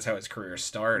I think that's how his career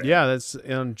started. Yeah, that's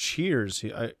on Cheers.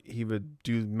 He would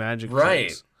do magic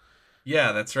tricks.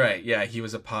 Yeah, that's right. Yeah, he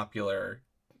was a popular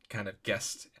kind of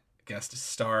guest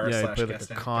star. Yeah, / he played like guest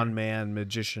a actor. con man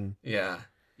magician. Yeah.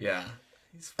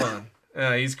 He's fun.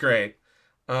 He's great.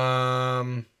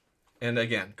 And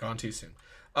again, gone too soon.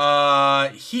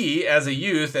 He, as a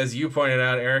youth, as you pointed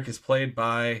out, Eric, is played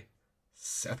by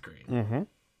Seth Green. Mm-hmm.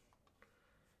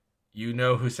 You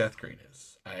know who Seth Green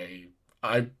is.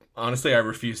 I honestly, I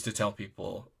refuse to tell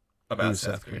people about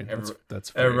Seth Green.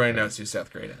 That's everybody knows who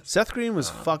Seth Green is. Seth Green was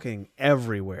fucking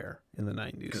everywhere in the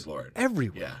 90s. Good Lord.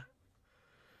 Everywhere.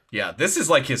 Yeah, this is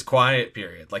like his quiet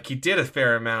period. Like, he did a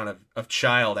fair amount of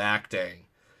child acting,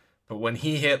 but when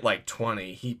he hit like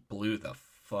 20, he blew the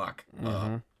fuck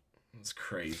up. It's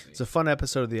crazy. It's a fun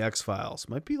episode of The X-Files.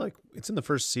 Might be like, it's in the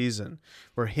first season,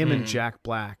 where him and Jack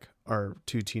Black are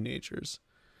two teenagers.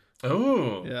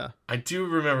 Oh, yeah. I do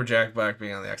remember Jack Black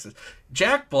being on the X's.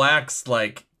 Jack Black's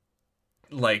like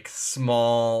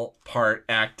small part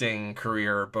acting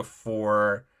career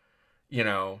before,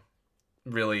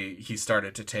 really he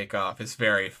started to take off is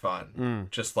very fun.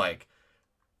 Just like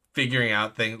figuring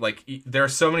out things. Like, there are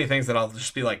so many things that I'll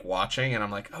just be like watching, and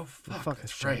I'm like, oh fuck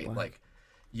that's right. Black. Like,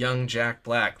 young Jack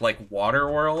Black, like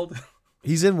Waterworld.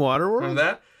 He's in Waterworld. Remember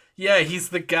that? Yeah, he's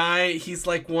the guy. He's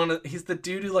like he's the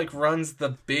dude who like runs the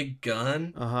big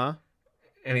gun.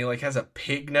 And he like has a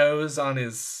pig nose on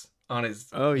his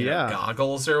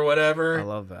goggles or whatever. I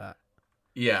love that.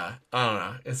 Yeah, I don't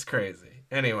know. It's crazy.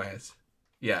 Anyways,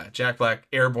 yeah, Jack Black,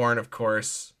 Airborne, of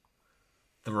course,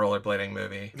 the rollerblading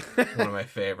movie, one of my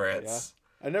favorites.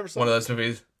 I never saw one of those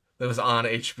movies that was on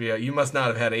HBO. You must not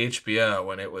have had HBO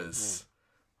when it was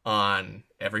on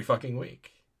every fucking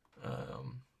week.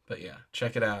 But yeah,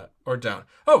 check it out or don't.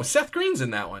 Oh, Seth Green's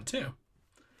in that one too.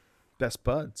 Best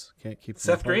buds. Can't keep them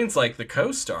Seth apart. Green's like the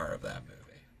co-star of that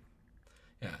movie.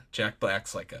 Yeah, Jack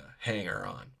Black's like a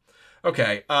hanger-on.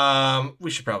 Okay, we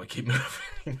should probably keep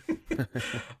moving.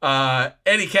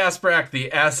 Eddie Kaspbrak,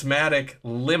 the asthmatic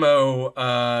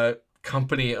limo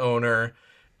company owner,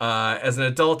 as an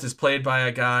adult is played by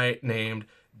a guy named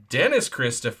Dennis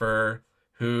Christopher,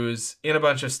 who's in a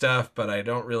bunch of stuff, but I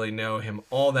don't really know him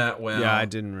all that well. Yeah, I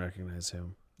didn't recognize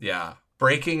him. Yeah.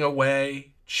 Breaking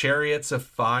Away, Chariots of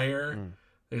Fire.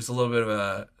 There's a little bit of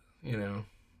a,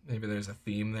 maybe there's a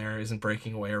theme there. Isn't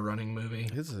Breaking Away a running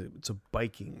movie? It's a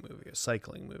biking movie, a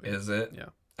cycling movie. Is it? Yeah.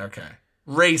 Okay.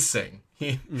 Racing.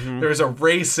 There's a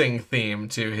racing theme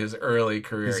to his early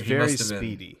career. He's very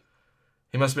speedy.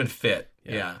 He must have been fit.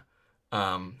 Yeah.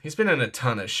 He's been in a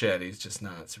ton of shit. He's just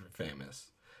not super famous.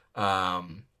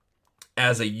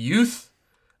 As a youth,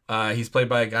 he's played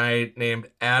by a guy named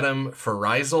Adam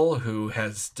Friesel, who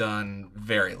has done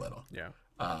very little. Yeah.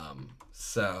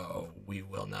 So we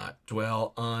will not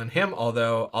dwell on him,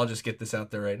 although I'll just get this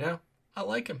out there right now. I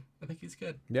like him. I think he's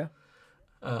good. Yeah.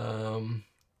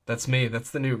 That's me.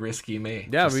 That's the new risky me.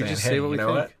 Yeah, we just say what we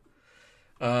think.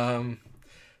 What?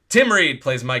 Tim Reed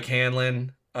plays Mike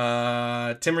Hanlon.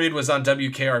 Tim Reed was on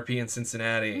WKRP in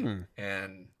Cincinnati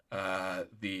and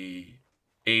the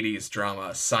 80s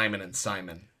drama Simon and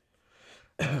Simon.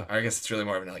 I guess it's really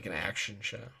more of an action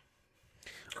show.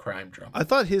 Crime drama. I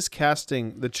thought his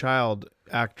casting, the child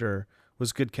actor,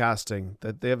 was good casting.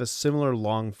 That they have a similar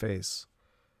long face.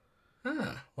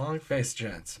 Long face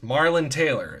gents. Marlon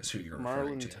Taylor is who you're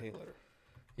referring to. Marlon Taylor.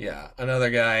 Yeah, another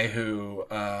guy who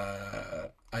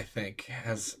I think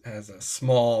has a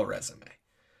small resume.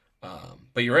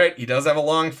 But you're right, he does have a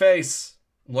long face.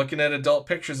 looking at adult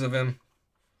pictures of him.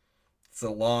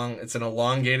 It's an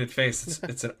elongated face.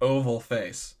 It's an oval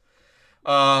face.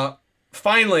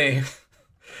 Finally,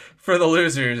 for the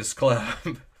Losers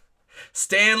Club,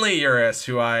 Stanley Uris,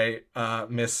 who I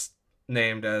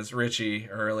misnamed as Richie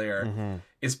earlier,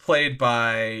 is played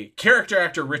by character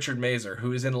actor Richard Mazer,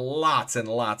 who is in lots and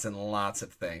lots and lots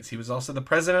of things. He was also the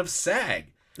president of SAG.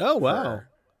 Oh, wow.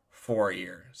 For 4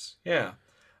 years. Yeah.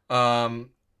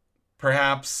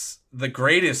 Perhaps the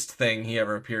greatest thing he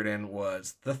ever appeared in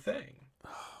was The Thing.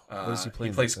 What does he play?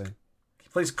 He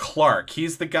plays Clark.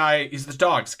 He's the guy. He's the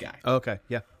dogs guy. Oh, okay,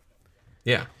 yeah,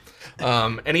 yeah.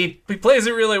 And he plays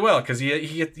it really well because he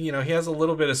has a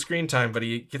little bit of screen time, but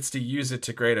he gets to use it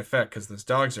to great effect because those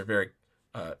dogs are very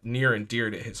near and dear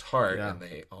to his heart, and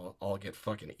they all get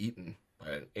fucking eaten by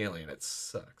an alien. It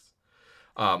sucks.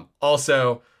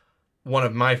 Also, one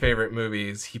of my favorite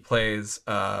movies. He plays.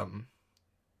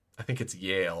 I think it's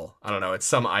Yale. I don't know. It's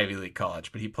some Ivy League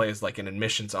college, but he plays like an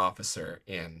admissions officer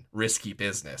in Risky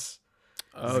Business.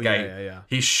 Oh, yeah.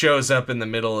 He shows up in the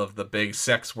middle of the big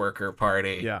sex worker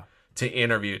party to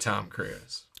interview Tom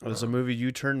Cruise. There's a movie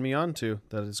you turned me on to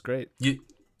that is great. You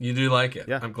do like it.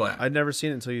 Yeah. I'm glad. I'd never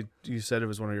seen it until you said it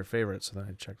was one of your favorites, and then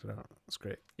I checked it out. It's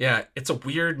great. Yeah, it's a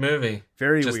weird movie.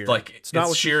 Very Just weird. Like it's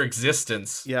not sheer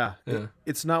existence. Yeah.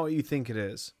 It's not what you think it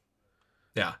is.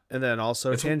 Yeah. And then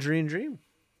also Tangerine Dream.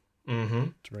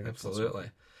 Mm-hmm.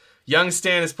 Absolutely. Young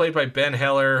Stan is played by Ben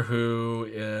Heller, who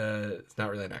is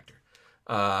not really an actor.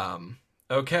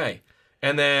 Okay.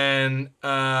 And then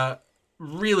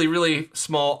really, really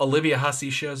small Olivia Hussey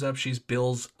shows up. She's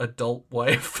Bill's adult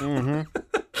wife. That's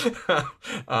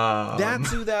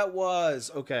who that was.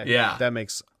 Okay. Yeah. That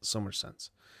makes so much sense.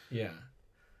 Yeah.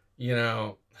 You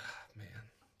know, man,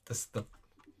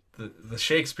 the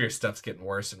Shakespeare stuff's getting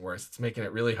worse and worse. It's making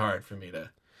it really hard for me to...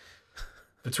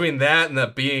 Between that and the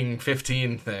being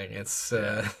 15 thing, it's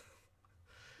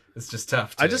just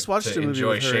tough to, I just watched a movie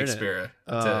enjoy with her Shakespeare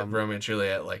to Romeo and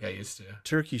Juliet like I used to.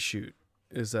 Turkey Shoot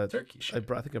is that Turkey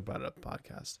Shoot? I think I brought it up on the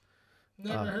podcast.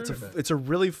 Never heard of it. It's a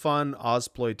really fun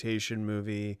Ozploitation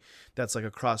movie that's like a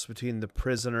cross between The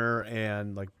Prisoner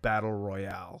and like Battle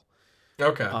Royale.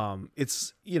 Okay.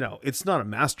 It's it's not a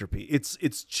masterpiece.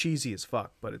 It's cheesy as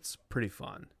fuck, but it's pretty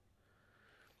fun.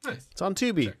 Nice. It's on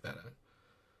Tubi. Check that out.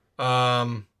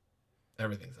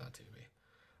 Everything's on Tubi.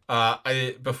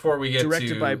 Before we get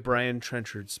directed by Brian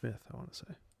Trenchard Smith, I want to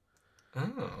say.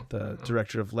 Oh. The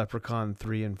director of Leprechaun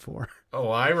 3 and 4. Oh,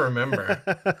 I remember.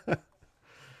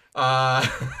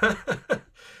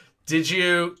 Did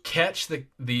you catch the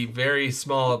very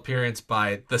small appearance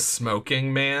by the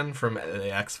Smoking Man from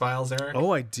the X-Files, Eric?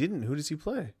 Oh, I didn't. Who does he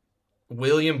play?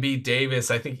 William B. Davis.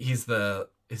 I think he's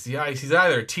he's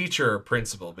either a teacher or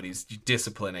principal, but he's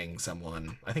disciplining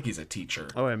someone. I think he's a teacher.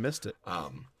 Oh, I missed it.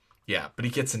 Yeah, but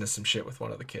he gets into some shit with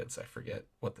one of the kids. I forget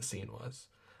what the scene was.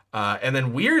 And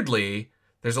then weirdly,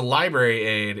 there's a library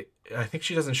aide. I think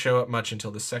she doesn't show up much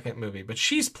until the second movie, but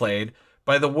she's played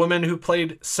by the woman who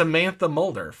played Samantha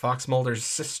Mulder, Fox Mulder's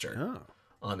sister,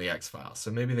 on the X-Files. So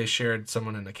maybe they shared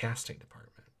someone in the casting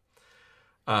department.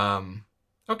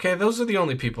 Okay, those are the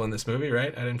only people in this movie,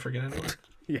 right? I didn't forget anyone.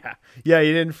 Yeah,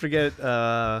 you didn't forget.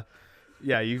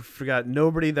 You forgot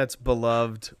nobody that's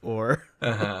beloved or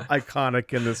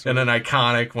iconic in this movie. And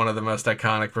one of the most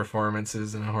iconic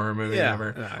performances in a horror movie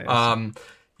ever.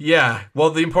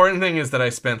 Well, the important thing is that I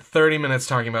spent 30 minutes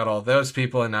talking about all those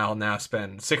people, and I'll now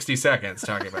spend 60 seconds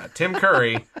talking about Tim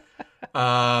Curry,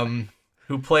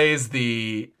 who plays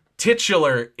the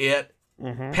titular It,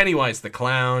 Pennywise the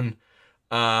Clown.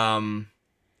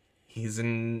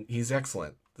 He's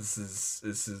excellent. This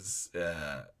is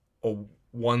a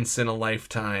once in a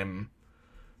lifetime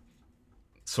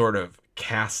sort of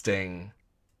casting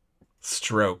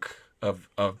stroke of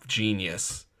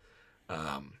genius.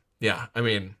 I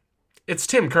mean, it's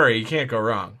Tim Curry. You can't go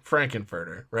wrong.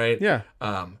 Frankenfurter, right? Yeah.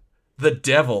 The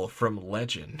devil from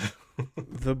Legend.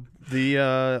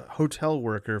 the hotel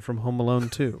worker from Home Alone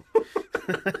 2.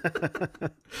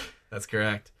 That's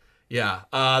correct. Yeah,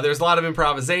 there's a lot of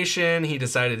improvisation. He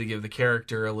decided to give the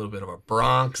character a little bit of a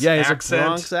Bronx accent. Yeah, he has a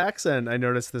Bronx accent. I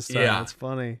noticed this time. Yeah. It's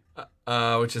funny.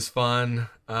 Which is fun.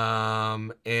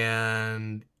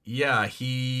 And yeah,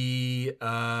 he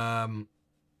had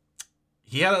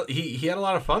a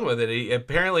lot of fun with it.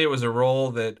 Apparently it was a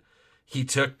role that he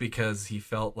took because he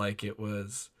felt like it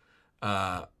was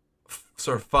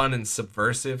sort of fun and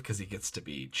subversive because he gets to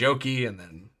be jokey and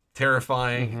then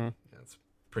terrifying.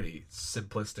 Pretty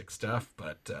simplistic stuff,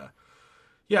 but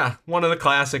one of the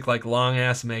classic like long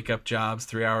ass makeup jobs,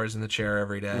 3 hours in the chair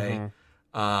every day.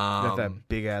 Got that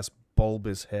big ass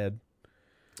bulbous head.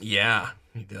 Yeah,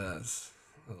 he does.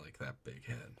 I like that big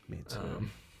head. Me too.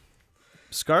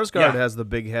 Skarsgård has the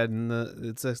big head, and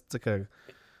it's like a.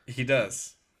 He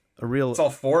does. A real. It's all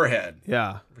forehead.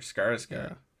 Yeah. For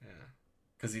Skarsgård. Yeah.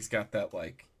 Because he's got that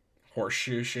like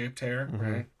horseshoe shaped hair,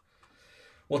 right?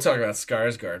 We'll talk about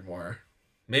Skarsgård more,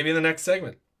 maybe in the next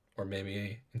segment, or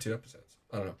maybe in 2 episodes.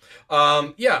 I don't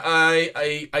know.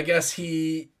 I guess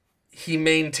he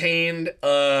maintained.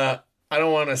 I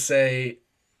don't want to say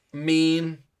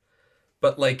mean,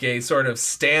 but like a sort of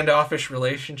standoffish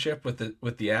relationship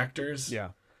with the actors. Yeah.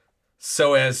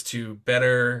 So as to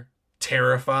better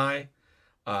terrify,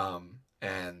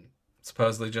 and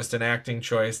supposedly just an acting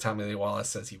choice. Tommy Lee Wallace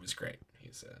says he was great.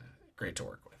 He's great to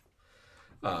work with.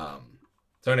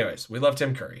 So anyways, we love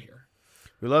Tim Curry here.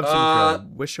 We love Tim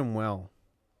Curry. Wish him well.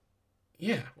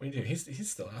 Yeah, we do.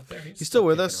 He's still out there. He's still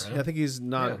with us. Around. I think he's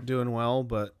not doing well,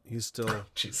 but he's still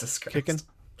Jesus Christ. Kicking.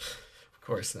 Of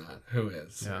course not. Who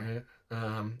is? Yeah.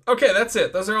 Right? Okay, that's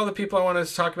it. Those are all the people I wanted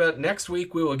to talk about. Next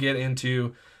week, we will get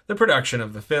into the production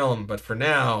of the film. But for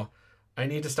now, I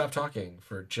need to stop talking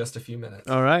for just a few minutes.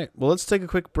 All right. Well, let's take a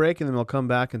quick break, and then we'll come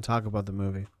back and talk about the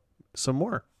movie some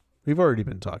more. We've already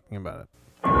been talking about it.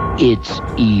 It's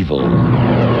evil.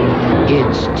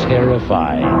 It's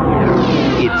terrifying.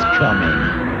 It's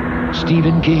coming.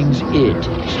 Stephen King's It,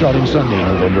 starting Sunday,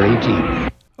 November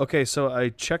 18th. Okay, so I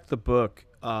checked the book,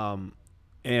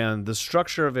 and the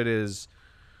structure of it is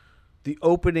the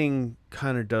opening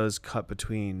kind of does cut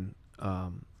between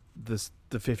the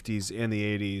 50s and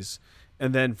the 80s,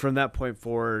 and then from that point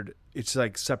forward, it's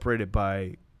like separated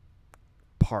by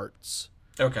parts.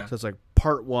 Okay. So it's like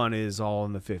part 1 is all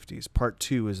in the 50s, part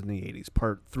 2 is in the 80s,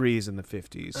 part 3 is in the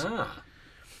 50s. Ah.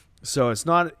 So it's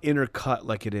not intercut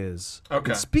like it is.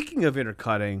 Okay. And speaking of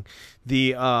intercutting,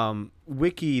 the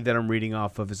wiki that I'm reading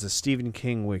off of is a Stephen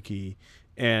King wiki,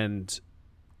 and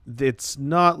it's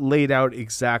not laid out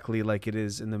exactly like it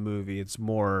is in the movie. It's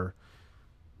more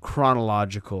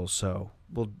chronological, so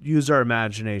we'll use our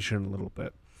imagination a little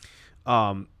bit.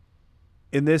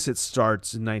 In this, it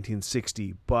starts in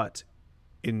 1960, but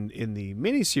in the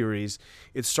miniseries,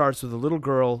 it starts with a little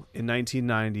girl in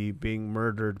 1990 being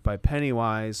murdered by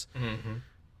Pennywise,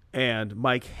 and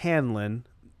Mike Hanlon,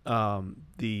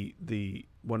 the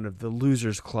one of the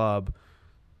Losers Club,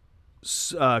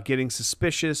 getting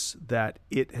suspicious that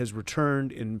it has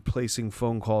returned and placing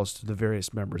phone calls to the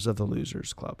various members of the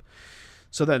Losers Club.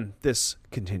 So then this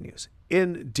continues.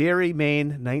 In Derry, Maine,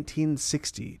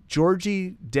 1960,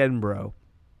 Georgie Denbrough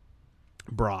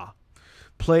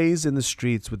plays in the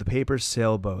streets with a paper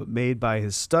sailboat made by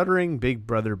his stuttering big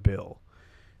brother Bill.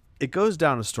 It goes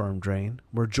down a storm drain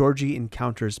where Georgie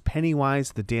encounters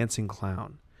Pennywise the dancing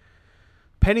clown.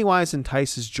 Pennywise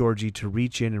entices Georgie to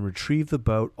reach in and retrieve the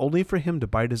boat, only for him to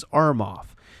bite his arm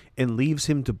off and leaves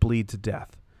him to bleed to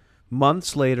death.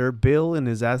 Months later, Bill and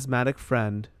his asthmatic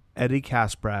friend, Eddie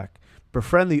Kasprak,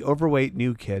 befriend the overweight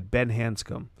new kid, Ben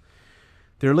Hanscom.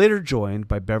 They're later joined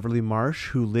by Beverly Marsh,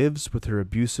 who lives with her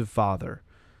abusive father.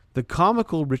 The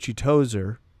comical Richie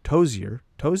Tozier?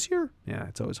 Yeah,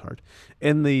 it's always hard.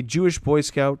 And the Jewish Boy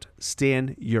Scout,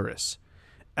 Stan Uris.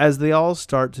 As they all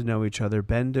start to know each other,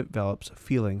 Ben develops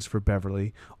feelings for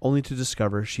Beverly, only to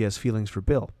discover she has feelings for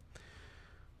Bill.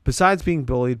 Besides being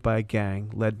bullied by a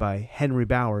gang led by Henry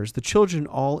Bowers, the children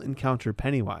all encounter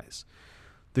Pennywise.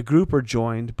 The group are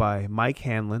joined by Mike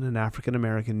Hanlon, an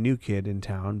African-American new kid in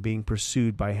town being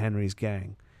pursued by Henry's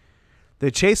gang.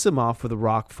 They chase him off with a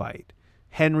rock fight,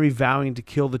 Henry vowing to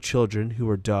kill the children who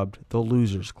are dubbed the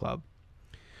Losers Club.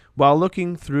 While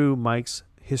looking through Mike's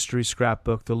history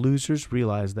scrapbook, the losers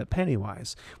realize that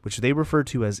Pennywise, which they refer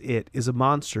to as It, is a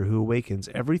monster who awakens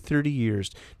every 30 years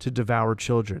to devour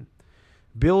children.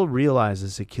 Bill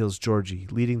realizes it kills Georgie,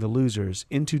 leading the losers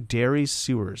into Derry's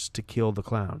sewers to kill the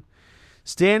clown.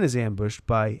 Stan is ambushed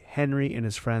by Henry and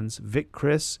his friends Vic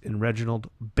Chris and Reginald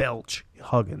Belch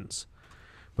Huggins,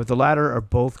 but the latter are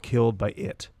both killed by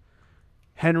It.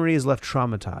 Henry is left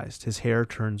traumatized. His hair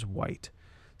turns white.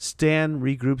 Stan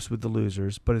regroups with the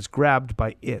losers, but is grabbed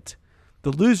by It. The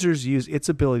losers use It's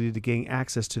ability to gain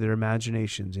access to their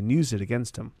imaginations and use it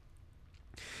against him.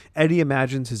 Eddie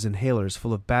imagines his inhalers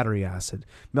full of battery acid,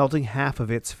 melting half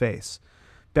of It's face.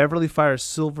 Beverly fires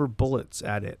silver bullets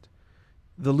at It.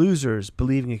 The losers,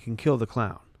 believing it can kill the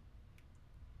clown.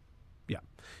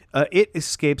 It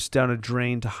escapes down a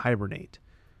drain to hibernate.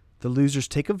 The losers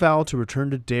take a vow to return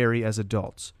to Derry as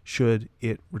adults, should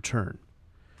it return.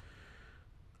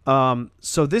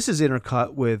 So this is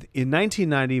intercut with, in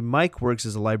 1990, Mike works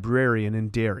as a librarian in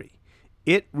Derry.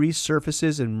 It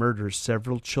resurfaces and murders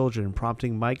several children,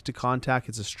 prompting Mike to contact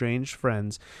his estranged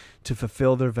friends to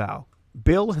fulfill their vow.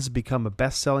 Bill has become a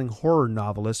best-selling horror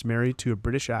novelist married to a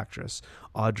British actress,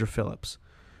 Audra Phillips.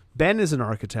 Ben is an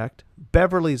architect.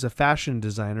 Beverly is a fashion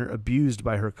designer abused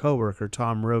by her coworker,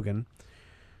 Tom Rogan.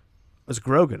 It's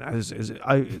Grogan.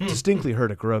 I distinctly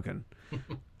heard it Grogan.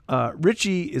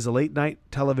 Richie is a late-night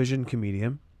television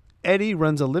comedian. Eddie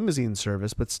runs a limousine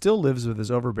service but still lives with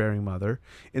his overbearing mother.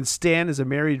 And Stan is a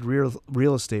married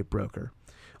real estate broker.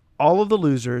 All of the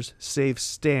losers, save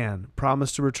Stan,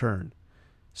 promise to return.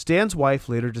 Stan's wife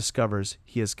later discovers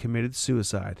he has committed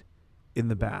suicide in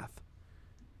the bath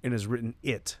and has written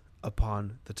 "it"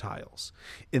 upon the tiles.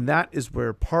 And that is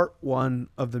where part 1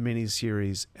 of the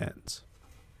miniseries ends.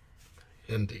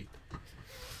 Indeed.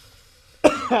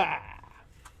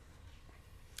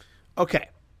 Okay.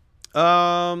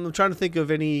 I'm trying to think of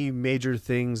any major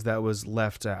things that was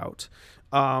left out.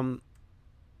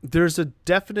 There's a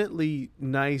definitely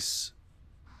nice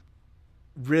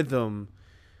rhythm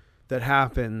that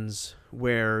happens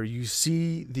where you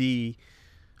see the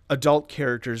adult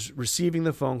characters receiving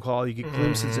the phone call. You get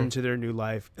glimpses into their new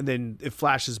life, and then it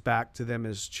flashes back to them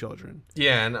as children.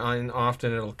 Yeah, and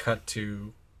often it'll cut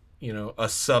to, a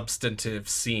substantive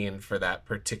scene for that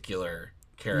particular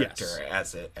character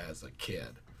as a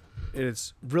kid. And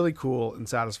it's really cool and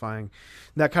satisfying.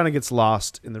 And that kind of gets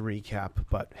lost in the recap,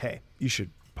 but hey, you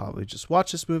should probably just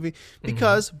watch this movie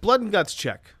because Blood and Guts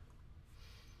check.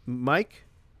 Mike,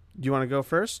 do you want to go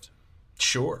first?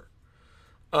 Sure.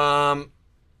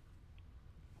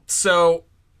 So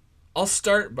I'll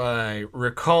start by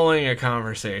recalling a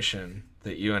conversation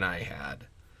that you and I had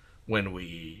when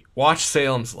we watched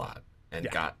Salem's Lot and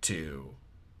got to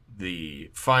the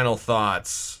final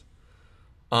thoughts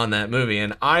on that movie.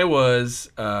 And I was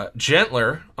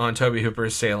gentler on Tobe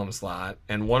Hooper's Salem's Lot,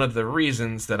 and one of the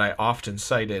reasons that I often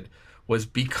cited was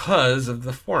because of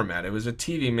the format. It was a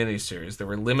TV miniseries. There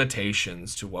were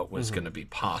limitations to what was going to be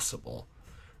possible,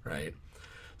 right?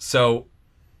 So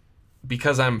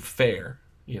because I'm fair,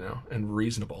 and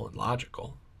reasonable and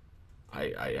logical,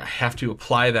 I have to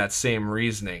apply that same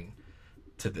reasoning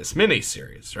to this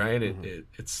miniseries, right?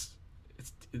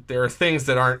 There are things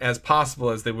that aren't as possible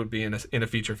as they would be in a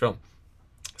feature film.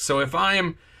 So if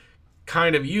I'm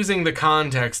kind of using the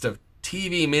context of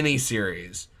TV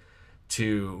miniseries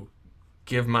to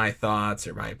give my thoughts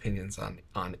or my opinions on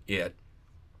it,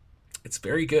 it's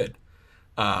very good.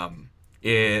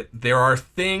 There are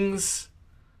things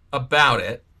about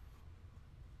it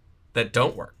that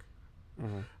don't work.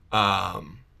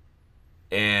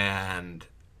 And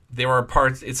there are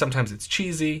parts, sometimes it's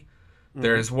cheesy.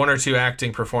 There's one or two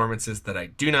acting performances that I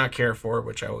do not care for,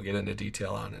 which I will get into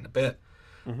detail on in a bit.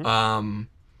 And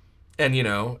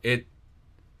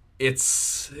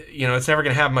it's never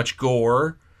going to have much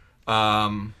gore,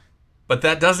 but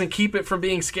that doesn't keep it from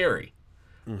being scary.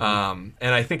 And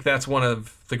I think that's one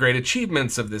of the great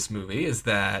achievements of this movie, is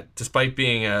that despite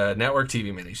being a network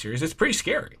TV miniseries, it's pretty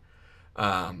scary.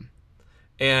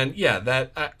 And yeah,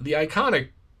 that the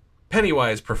iconic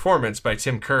Pennywise performance by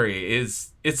Tim Curry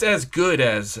it's as good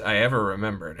as I ever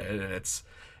remembered it.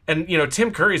 And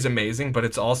Tim Curry's amazing, but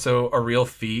it's also a real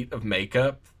feat of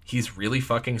makeup. He's really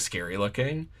fucking scary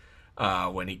looking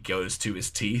when he goes to his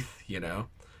teeth,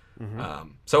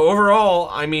 So overall,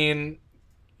 I mean,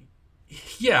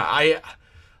 yeah,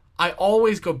 I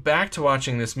always go back to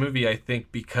watching this movie, I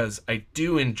think, because I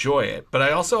do enjoy it, but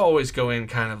I also always go in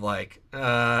kind of like,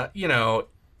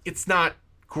 it's not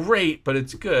great, but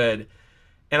it's good.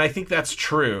 And I think that's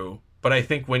true. But I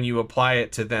think when you apply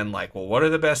it to then like, well, what are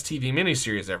the best TV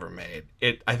miniseries ever made?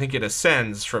 I think it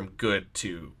ascends from good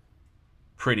to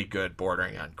pretty good,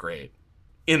 bordering on great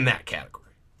in that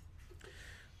category.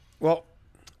 Well,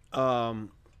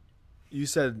 you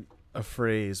said a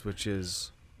phrase, which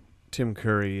is Tim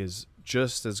Curry is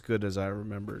just as good as I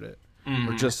remembered it,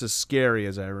 or just as scary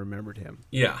as I remembered him.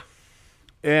 Yeah.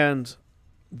 And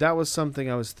that was something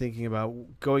I was thinking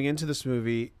about going into this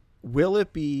movie. Will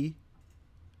it be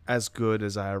as good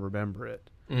as I remember it?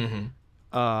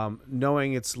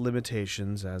 Knowing its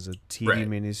limitations as a TV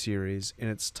miniseries in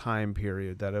its time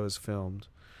period that it was filmed.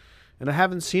 And I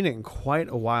haven't seen it in quite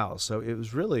a while, so it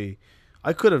was really,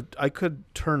 I could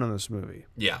turn on this movie.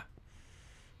 Yeah.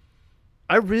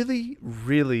 I really,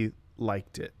 really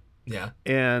liked it. Yeah.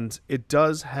 And it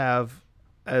does have,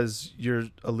 as you're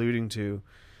alluding to,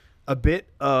 a bit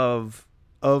of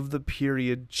the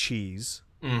period cheese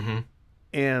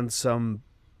and some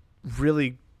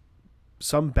bad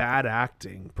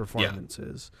acting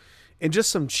performances and just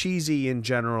some cheesy in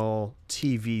general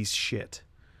TV shit.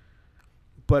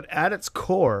 But at its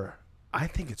core, I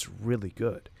think it's really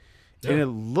good. Yeah. And it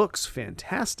looks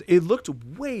fantastic. It looked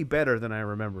way better than I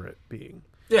remember it being.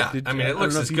 Yeah, I mean, it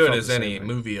looks as good as any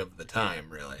movie of the time,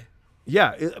 really.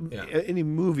 Yeah, any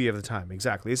movie of the time,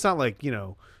 exactly. It's not like,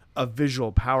 a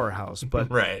visual powerhouse,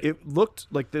 but right. It looked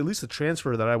like, at least the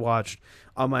transfer that I watched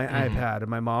on my iPad and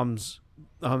my mom's,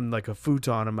 on like a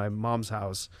futon in my mom's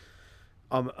house,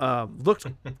 looked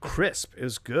crisp. It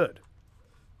was good.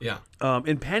 Yeah.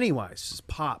 And Pennywise just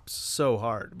pops so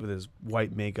hard with his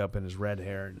white makeup and his red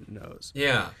hair and nose.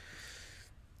 Yeah.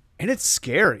 And it's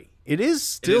scary. It is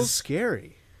still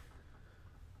scary.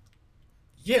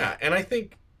 Yeah, and I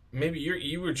think maybe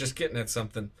you were just getting at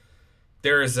something.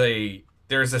 There's a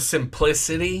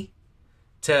simplicity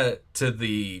to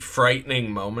the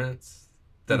frightening moments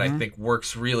that I think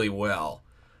works really well.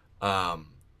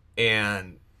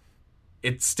 And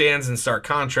it stands in stark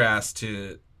contrast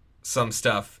to some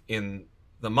stuff in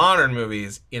the modern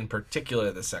movies, in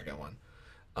particular the second one.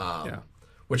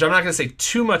 Which I'm not going to say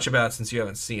too much about since you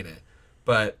haven't seen it,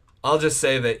 but I'll just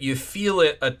say that you feel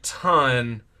it a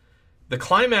ton. The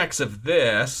climax of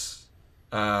this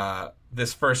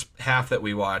first half that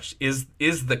we watched is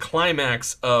the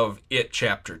climax of It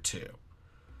Chapter 2.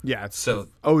 Yeah, it's of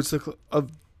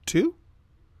 2?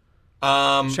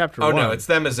 Chapter 1. Oh no, it's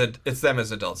them as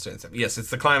adults doing something. Yes, it's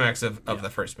the climax of the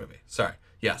first movie. Sorry.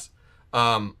 Yes.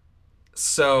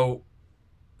 So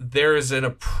there's an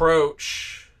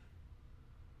approach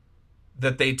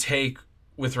that they take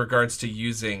with regards to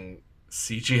using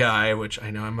CGI, which I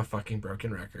know I'm a fucking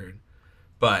broken record,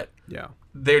 but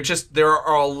there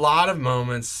are a lot of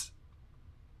moments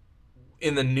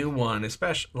in the new one,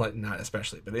 but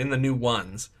in the new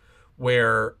ones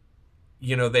where,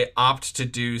 they opt to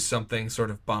do something sort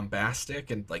of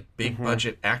bombastic and like big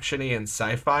budget actiony and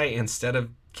sci-fi instead of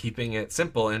keeping it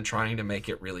simple and trying to make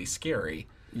it really scary.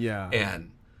 Yeah.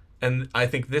 And I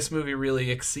think this movie really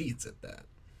exceeds at that.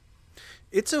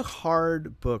 It's a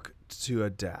hard book to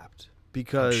adapt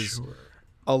because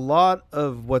a lot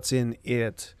of what's in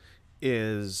it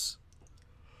is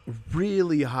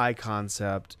really high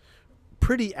concept,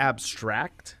 pretty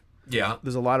abstract. Yeah.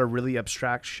 There's a lot of really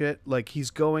abstract shit. Like,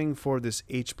 he's going for this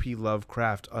H.P.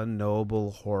 Lovecraft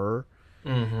unknowable horror.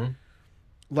 Mm-hmm.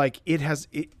 Like,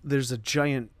 there's a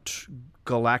giant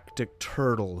galactic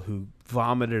turtle who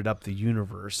vomited up the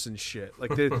universe and shit.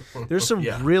 Like, there's some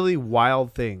really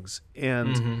wild things.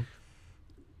 And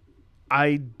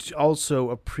I also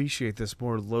appreciate this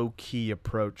more low-key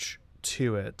approach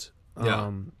to it.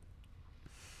 Yeah.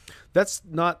 That's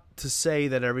not to say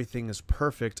that everything is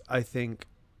perfect. I think,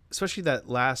 especially that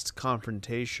last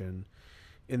confrontation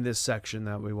in this section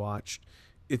that we watched,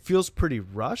 it feels pretty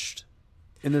rushed.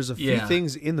 And there's a few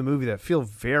things in the movie that feel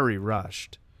very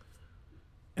rushed.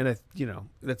 And,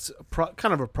 that's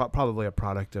probably a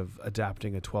product of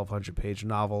adapting a 1,200-page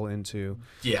novel into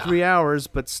 3 hours.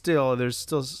 But still, there's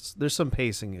some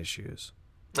pacing issues.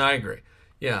 I agree.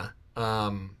 Yeah.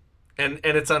 And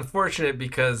it's unfortunate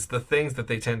because the things that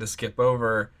they tend to skip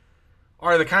over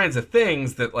are the kinds of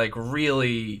things that like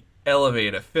really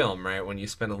elevate a film, right? When you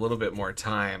spend a little bit more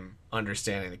time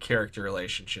understanding the character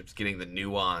relationships, getting the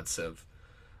nuance of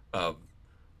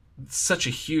such a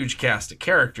huge cast of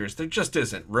characters, there just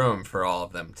isn't room for all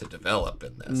of them to develop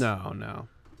in this. No.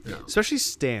 Especially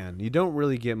Stan. You don't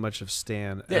really get much of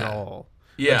Stan at all.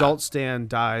 Yeah. Adult Stan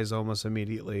dies almost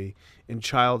immediately. In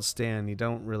Child Stan, you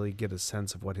don't really get a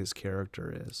sense of what his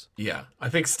character is. Yeah. I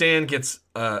think Stan gets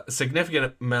a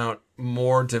significant amount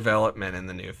more development in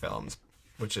the new films,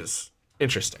 which is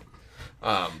interesting.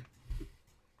 In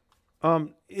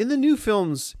the new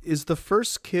films, is the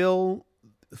first kill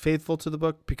faithful to the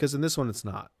book? Because in this one, it's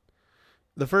not.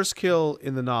 The first kill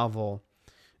in the novel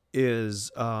is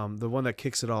the one that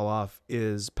kicks it all off.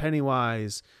 Is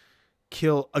Pennywise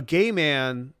a gay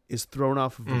man is thrown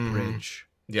off of a bridge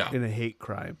in a hate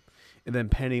crime, and then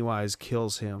Pennywise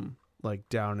kills him like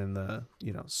down in the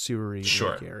sewery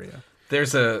lake area.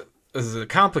 There's a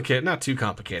complicated, not too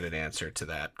complicated answer to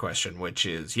that question, which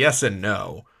is yes and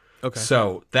no. Okay.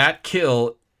 So that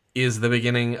kill is the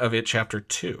beginning of It Chapter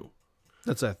 2.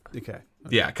 That's okay.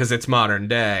 Yeah, because it's modern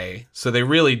day. So they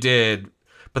really did.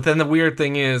 But then the weird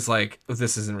thing is, like,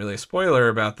 this isn't really a spoiler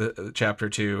about the Chapter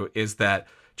 2, is that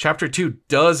Chapter 2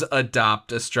 does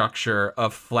adopt a structure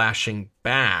of flashing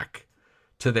back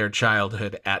to their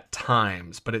childhood at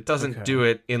times, but it doesn't do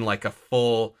it in like a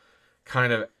full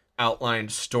kind of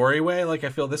outlined story way like I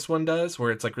feel this one does,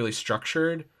 where it's like really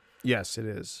structured. Yes, it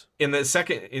is. In the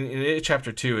second, in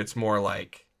Chapter 2, it's more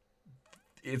like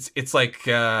it's like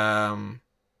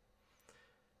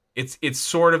it's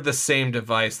sort of the same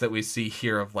device that we see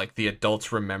here of like the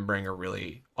adults remembering a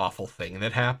really awful thing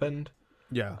that happened.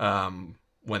 Yeah.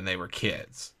 When they were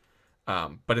kids.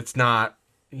 But it's not,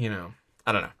 I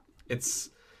don't know.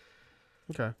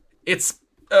 Okay. It's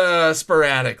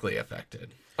sporadically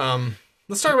affected.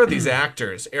 Let's talk about these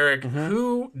actors. Eric,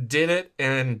 who did it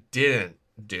and didn't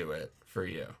do it for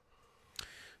you?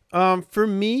 For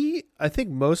me, I think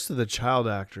most of the child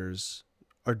actors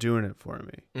are doing it for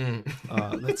me.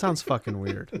 That sounds fucking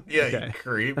weird. Yeah, okay. You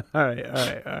creep. All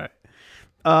right.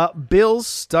 Bill's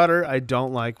stutter, I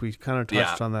don't like. We kind of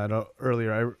touched on that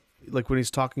earlier. I like when he's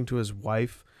talking to his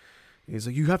wife. He's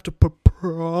like, "You have to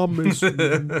promise,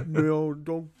 don't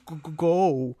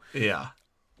go." Yeah,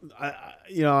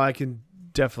 I can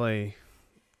definitely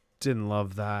didn't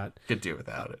love that. Could do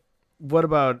without it. What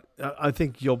about? I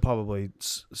think you'll probably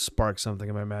spark something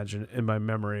in my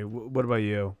memory. What about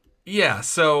you? Yeah.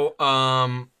 So,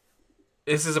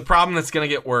 this is a problem that's going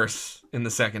to get worse in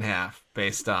the second half,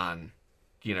 based on,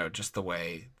 just the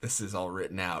way this is all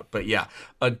written out. But yeah,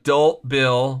 adult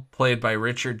Bill, played by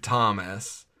Richard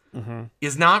Thomas,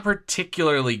 is not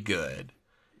particularly good.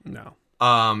 No.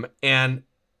 And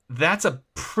that's a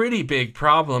pretty big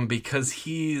problem because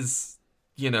he's,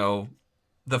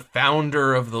 the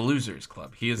founder of the Losers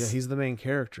Club. He's the main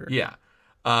character. Yeah.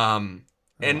 And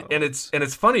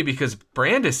it's funny because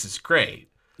Brandis is great.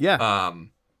 Yeah.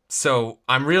 So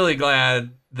I'm really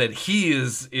glad that he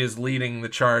is leading the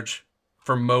charge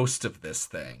for most of this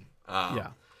thing.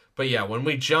 But yeah, when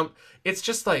we jump, it's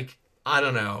just like, I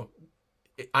don't know.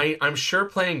 I'm sure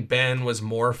playing Ben was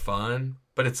more fun,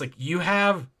 but it's like you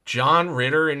have John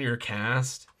Ritter in your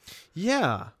cast.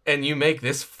 Yeah. And you make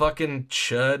this fucking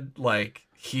chud like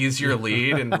he's your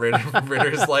lead and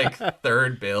Ritter's like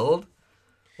third build.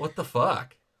 What the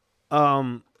fuck?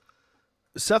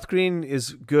 Seth Green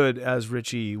is good as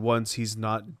Richie once he's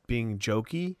not being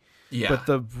jokey. Yeah. But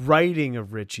the writing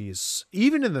of Richie is,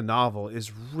 even in the novel,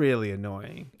 is really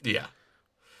annoying. Yeah.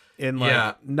 And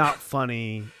not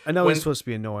funny. I know he's supposed to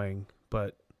be annoying,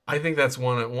 but I think that's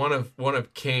one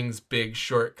of King's big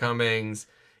shortcomings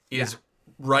is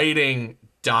writing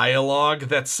dialogue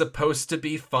that's supposed to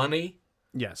be funny.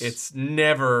 Yes. It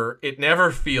never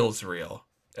feels real.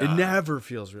 It never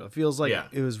feels real. It feels like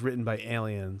it was written by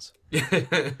aliens.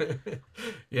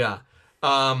 Yeah.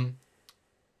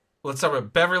 Let's talk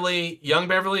about Beverly. Young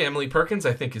Beverly, Emily Perkins,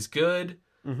 I think is good.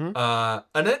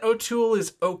 Annette O'Toole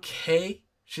is okay.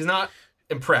 She's not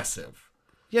impressive.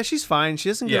 Yeah, she's fine. She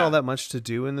doesn't get all that much to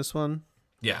do in this one.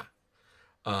 Yeah.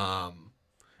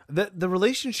 The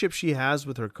relationship she has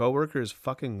with her coworker is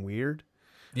fucking weird.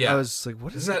 Yeah. I was like,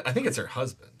 what is that? I think it's her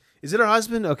husband. Is it her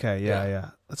husband? Okay, yeah.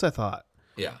 That's what I thought.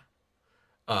 Yeah.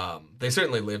 They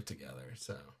certainly live together,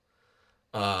 so.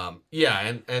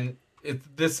 And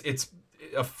it's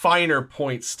a finer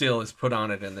point still is put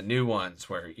on it in the new ones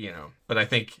where, but I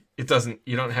think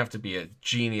you don't have to be a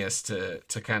genius to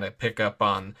kind of pick up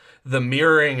on the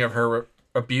mirroring of her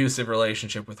abusive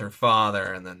relationship with her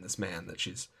father and then this man that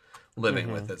she's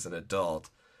living with as an adult.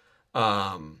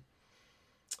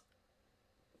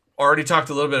 Already talked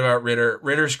a little bit about Ritter.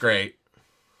 Ritter's great.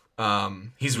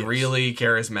 He's really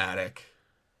charismatic.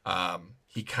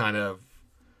 He kind of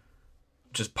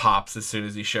just pops as soon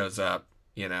as he shows up,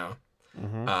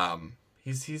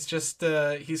 He's just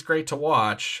he's great to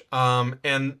watch.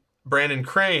 And Brandon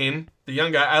Crane, the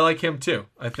young guy, I like him too.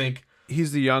 I think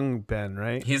he's the young Ben,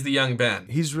 right? He's the young Ben.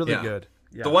 He's really good.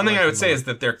 Yeah, the one thing I would say is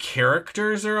that their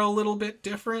characters are a little bit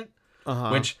different,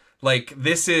 which like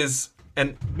this is,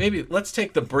 and maybe let's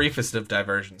take the briefest of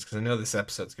diversions because I know this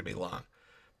episode's gonna be long,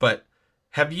 but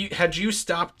had you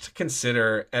stopped to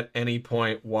consider at any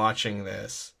point watching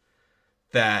this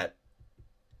that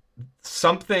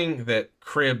something that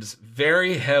cribs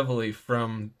very heavily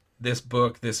from this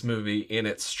book, this movie in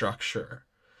its structure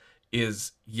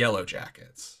is Yellow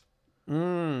Jackets.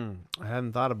 I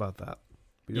hadn't thought about that.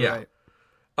 But you're right.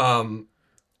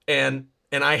 And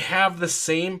I have the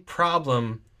same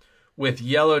problem with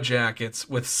Yellow Jackets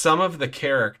with some of the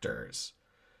characters,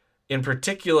 in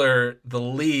particular the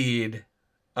lead,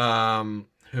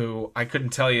 who I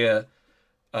couldn't tell you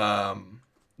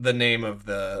the name of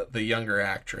the younger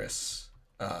actress.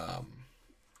 I'm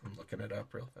looking it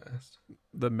up real fast.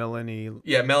 The Melanie.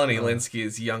 Yeah, Melanie Linsky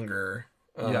is younger.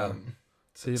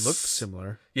 So he looks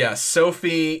similar. Yeah,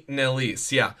 Sophie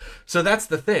Nellis. Yeah. So that's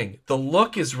the thing. The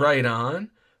look is right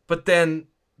on, but then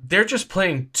they're just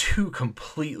playing two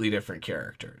completely different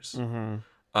characters.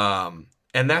 And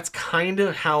that's kind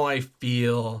of how I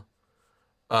feel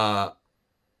about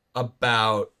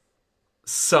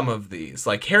some of these.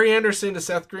 Like Harry Anderson to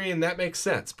Seth Green, that makes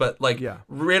sense. But like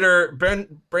Ritter,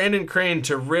 Brandon Crane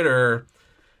to Ritter,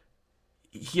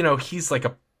 he's like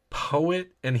a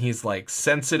poet and he's like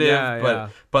sensitive,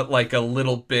 but like a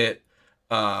little bit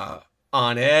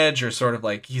on edge, or sort of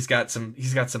like he's got some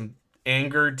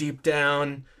anger deep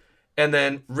down. And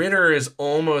then Ritter is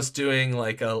almost doing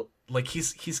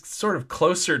he's sort of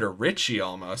closer to Richie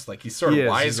almost. Like he's sort of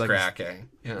wisecracking.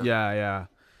 Yeah.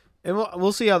 And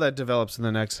we'll see how that develops in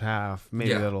the next half.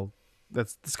 Maybe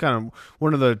that's kind of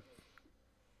one of the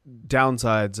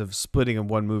downsides of splitting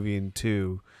one movie in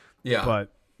two. Yeah.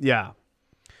 But yeah,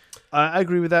 I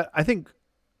agree with that. I think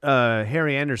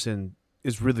Harry Anderson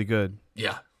is really good.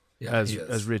 Yeah.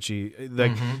 As Richie.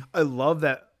 Like I love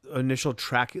that initial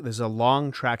tracking. There's a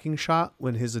long tracking shot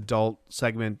when his adult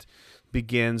segment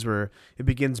begins, where it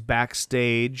begins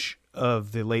backstage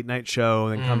of the late night show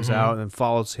and then comes out and then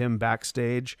follows him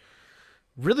backstage.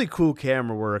 Really cool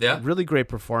camera work. Yeah. Really great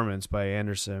performance by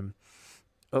Anderson.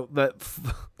 Oh,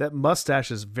 that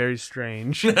mustache is very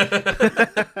strange. It's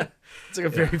like a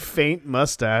very faint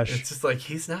mustache. It's just like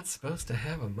he's not supposed to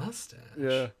have a mustache.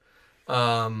 Yeah.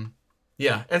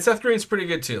 Yeah, and Seth Green's pretty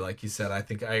good too, like you said. I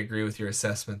think I agree with your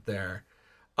assessment there.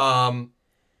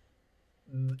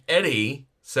 Eddie,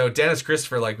 so Dennis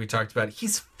Christopher, like we talked about,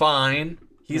 he's fine.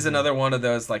 He's another one of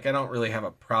those, like, I don't really have a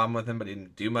problem with him, but he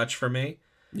didn't do much for me.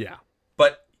 Yeah.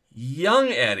 But young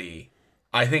Eddie,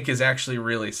 I think, is actually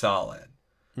really solid.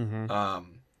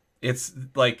 It's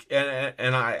like,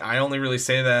 and I only really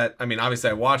say that, I mean, obviously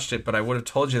I watched it, but I would have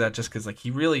told you that just because, like, he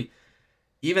really,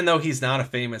 even though he's not a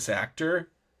famous actor,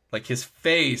 like, his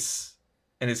face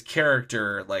and his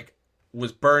character, like,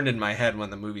 was burned in my head when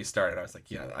the movie started. I was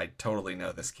like, yeah, I totally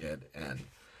know this kid. And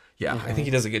yeah, I think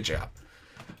he does a good job.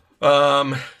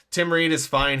 Tim Reed is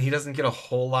fine. He doesn't get a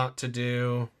whole lot to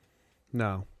do.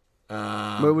 No.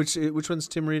 Which one's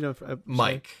Tim Reed?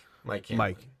 Mike. Mike.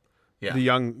 Yeah. The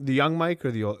young Mike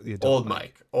or the adult old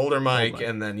Mike? Older Mike,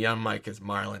 and then young Mike is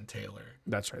Marlon Taylor.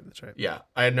 That's right. Yeah.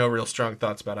 I had no real strong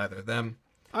thoughts about either of them.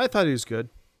 I thought he was good.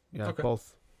 Yeah, okay.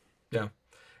 Both. Yeah.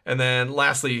 And then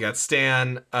lastly, you got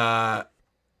Stan,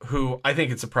 who I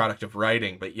think it's a product of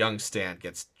writing, but young Stan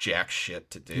gets jack shit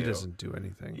to do. He doesn't do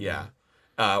anything. Yeah.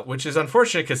 Which is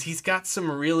unfortunate because he's got some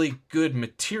really good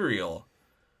material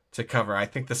to cover. I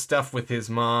think the stuff with his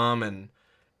mom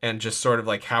and just sort of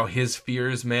like how his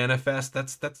fears manifest,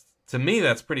 that's to me,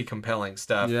 that's pretty compelling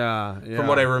stuff. Yeah. From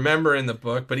what I remember in the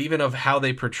book, but even of how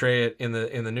they portray it in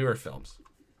the newer films.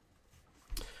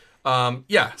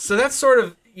 So that's sort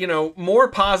of, more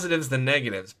positives than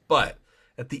negatives, but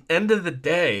at the end of the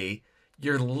day,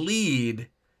 your lead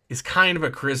is kind of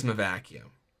a charisma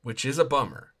vacuum, which is a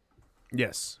bummer.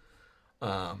 Yes.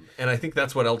 And I think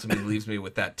that's what ultimately leaves me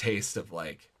with that taste of,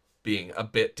 like, being a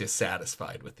bit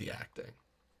dissatisfied with the acting.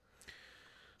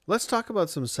 Let's talk about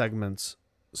some segments,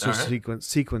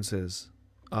 sequences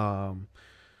that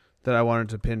I wanted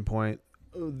to pinpoint.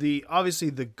 Obviously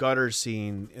the gutter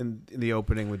scene in the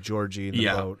opening with Georgie in the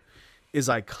boat is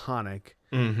iconic,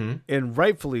 and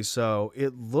rightfully so.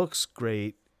 It looks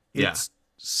great. It's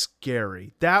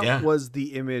scary. That was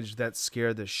the image that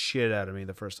scared the shit out of me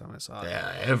the first time I saw it.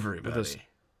 Yeah, everybody.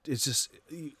 It's just,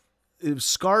 it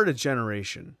scarred a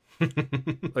generation.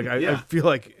 Like I feel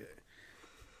like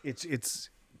it's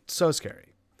so scary.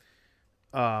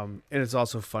 And it's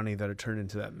also funny that it turned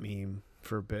into that meme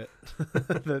for a bit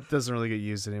that doesn't really get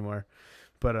used anymore.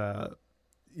 But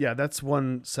that's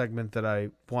one segment that I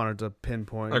wanted to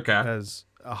pinpoint as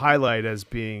a highlight as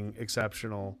being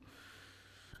exceptional.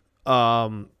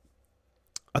 I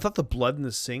thought the blood in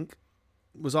the sink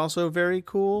was also very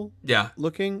cool. Yeah,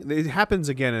 looking. It happens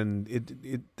again,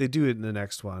 and they do it in the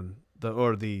next one,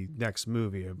 the next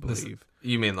movie, I believe.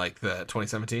 You mean like the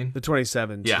 2017? The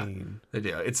 2017. Yeah, they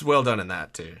do. It's well done in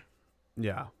that too.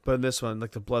 Yeah, but in this one,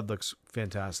 like, the blood looks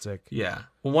fantastic. Yeah.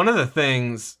 Well, one of the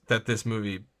things that this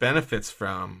movie benefits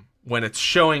from when it's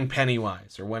showing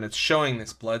Pennywise or when it's showing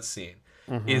this blood scene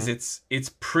is it's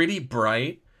pretty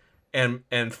bright and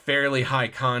fairly high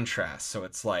contrast. So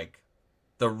it's like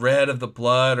the red of the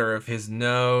blood or of his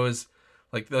nose,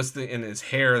 like those in his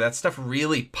hair, that stuff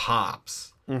really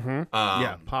pops.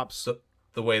 Pops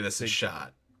the way this is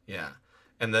shot. Yeah.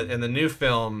 And the new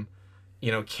film,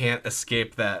 can't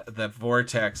escape that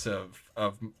vortex of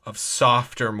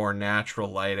softer, more natural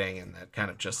lighting, and that kind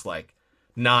of just like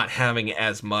not having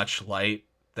as much light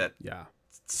that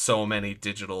so many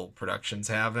digital productions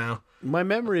have now. My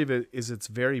memory of it is it's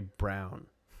very brown.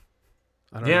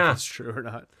 I don't know if that's true or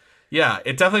not. Yeah,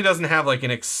 it definitely doesn't have like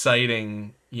an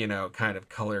exciting, kind of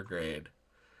color grade.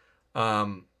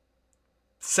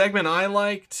 Segment I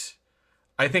liked,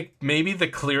 I think maybe the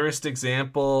clearest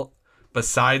example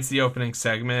besides the opening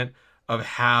segment of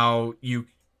how you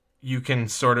can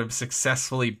sort of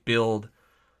successfully build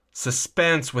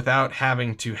suspense without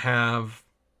having to have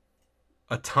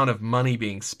a ton of money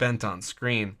being spent on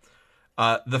screen.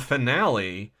 The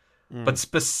finale, but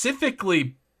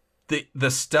specifically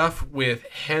the stuff with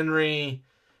Henry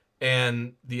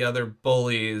and the other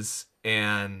bullies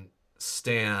and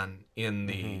Stan in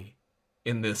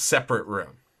the separate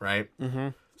room, right? Mm-hmm.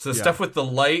 So the stuff with the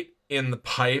light in the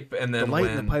pipe, and then the light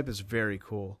in the pipe is very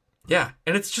cool. Yeah,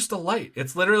 and it's just a light.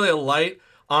 It's literally a light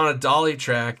on a dolly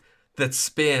track that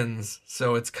spins,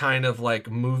 so it's kind of like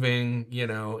moving, in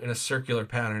a circular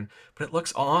pattern, but it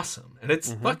looks awesome, and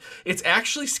it's it's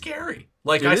actually scary.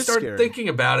 Like, I started thinking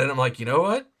about it, and I'm like, you know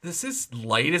what?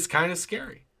 Light is kind of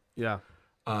scary. Yeah.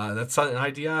 That's an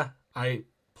idea I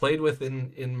played with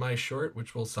in my short,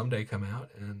 which will someday come out,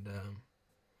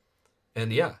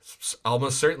 and yeah,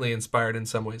 almost certainly inspired in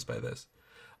some ways by this.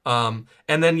 And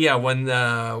then when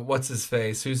what's his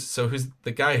face? Who's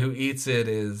the guy who eats it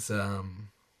is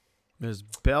there's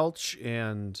Belch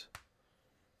and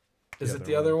is it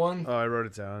the other one? Oh, I wrote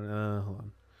it down.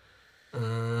 Hold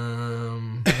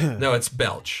on. No, it's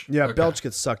Belch. Yeah, okay. Belch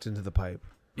gets sucked into the pipe.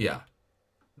 Yeah,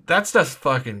 that stuff's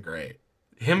fucking great.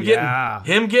 Him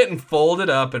getting folded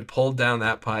up and pulled down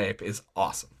that pipe is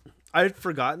awesome. I had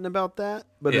forgotten about that,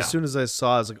 but as soon as I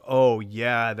saw it, I was like, oh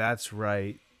yeah, that's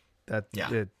right.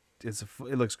 It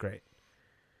looks great.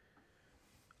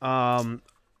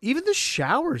 Even the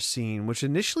shower scene, which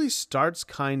initially starts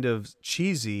kind of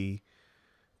cheesy,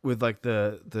 with like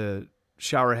the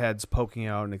shower heads poking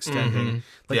out and extending.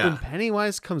 When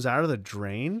Pennywise comes out of the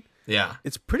drain,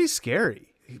 it's pretty scary.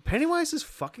 Pennywise is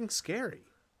fucking scary.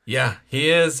 Yeah, he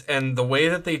is, and the way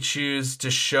that they choose to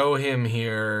show him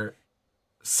here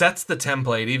sets the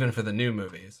template even for the new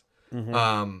movies.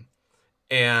 And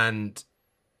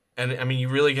I mean, you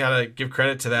really gotta give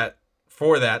credit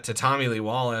to Tommy Lee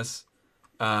Wallace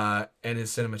and his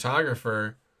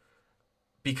cinematographer,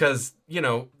 because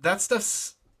that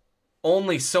stuff's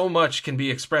only so much can be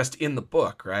expressed in the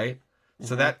book, right?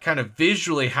 So that kind of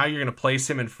visually how you're gonna place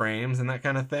him in frames and that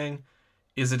kind of thing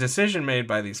is a decision made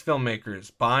by these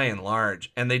filmmakers by and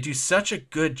large, and they do such a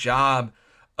good job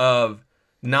of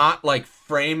not like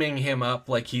framing him up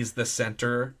like he's the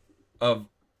center of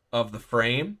the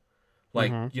frame.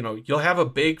 Like, you'll have a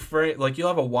big frame, like you'll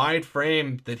have a wide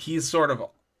frame that he's sort of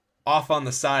off on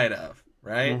the side of,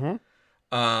 right?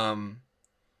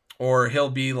 Or he'll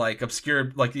be like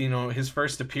obscured, like, his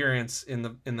first appearance in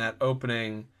that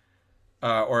opening,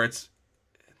 or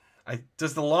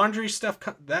does the laundry stuff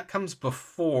that comes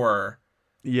before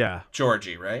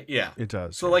Georgie, right? Yeah, it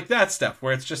does. So like that stuff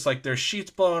where it's just like there's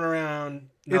sheets blowing around,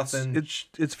 nothing.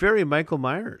 It's very Michael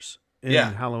Myers in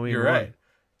Halloween. You're right,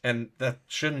 and that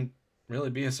shouldn't really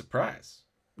be a surprise.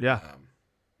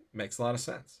 Makes a lot of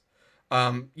sense.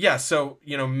 So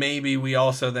maybe we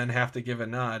also then have to give a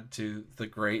nod to the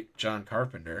great John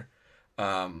Carpenter,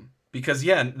 because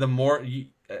the more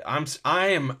I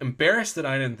am embarrassed that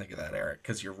I didn't think of that, Eric,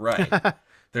 because you're right.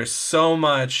 There's so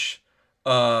much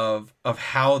of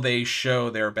how they show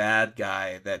their bad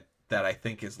guy that I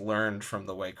think is learned from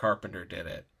the way Carpenter did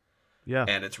it. Yeah,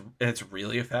 and it's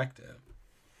really effective.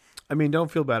 I mean, don't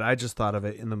feel bad. I just thought of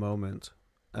it in the moment,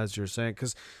 as you're saying,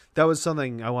 because that was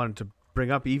something I wanted to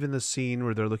bring up. Even the scene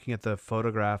where they're looking at the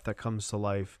photograph that comes to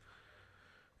life.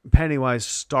 Pennywise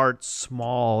starts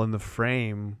small in the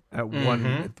frame at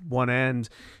one end,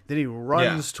 then he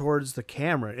runs towards the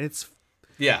camera. It's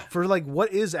for like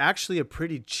what is actually a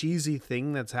pretty cheesy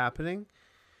thing that's happening.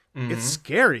 It's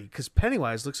scary because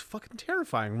Pennywise looks fucking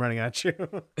terrifying running at you.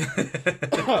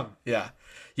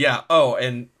 Oh,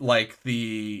 and like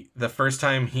the first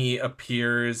time he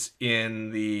appears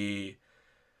in the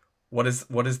what is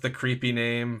the creepy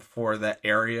name for that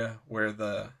area where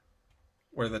the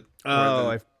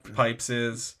pipes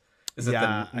is it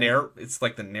it's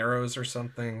like the Narrows or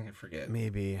something, I forget.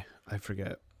 Maybe I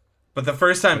forget. But the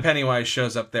first time Pennywise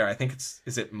shows up there, I think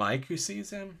is it Mike who sees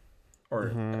him, or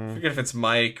I forget if it's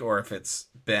Mike or if it's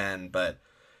Ben, but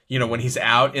when he's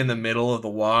out in the middle of the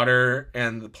water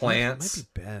and the plants, it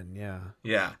might be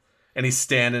Ben. And he's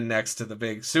standing next to the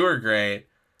big sewer grate.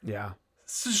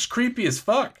 It's just creepy as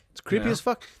fuck. It's creepy as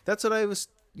fuck. That's what I was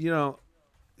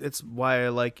it's why I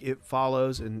like It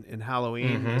Follows in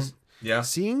Halloween.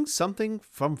 Seeing something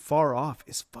from far off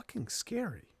is fucking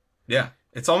scary. Yeah.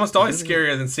 It's almost always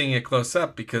scarier than seeing it close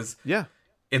up because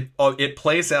it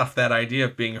plays off that idea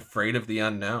of being afraid of the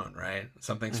unknown, right?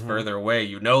 Something's further away.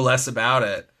 You know less about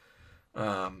it.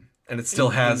 And it still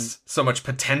has so much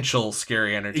potential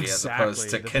scary energy as opposed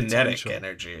to kinetic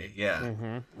energy.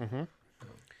 Yeah.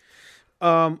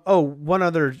 One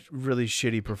other really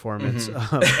shitty performance.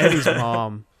 Eddie's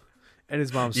mom.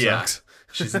 Eddie's mom sucks.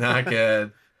 She's not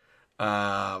good.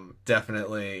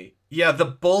 Definitely. Yeah, the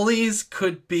bullies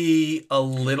could be a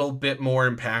little bit more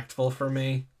impactful for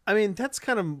me. I mean, that's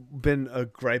kind of been a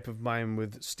gripe of mine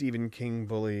with Stephen King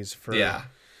bullies for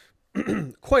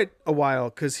quite a while,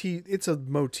 because it's a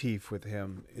motif with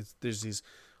him. There's these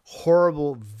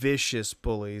horrible, vicious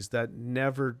bullies that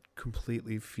never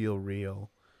completely feel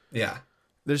real. Yeah.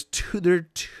 They're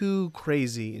too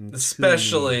crazy, and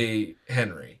especially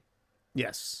Henry.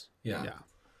 Yes. Yeah.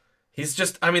 He's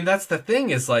just, I mean, that's the thing,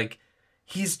 is like,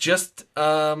 he's just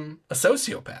a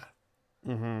sociopath.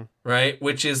 Mm-hmm. Right?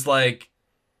 Which is like,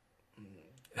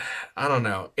 I don't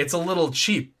know. It's a little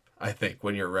cheap, I think,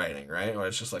 when you're writing, right? Or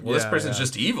it's just like, well, this person's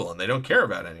just evil and they don't care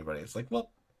about anybody. It's like,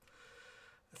 well,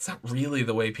 that's not really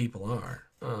the way people are.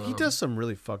 He does some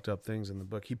really fucked up things in the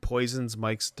book. He poisons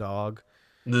Mike's dog.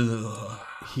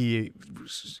 He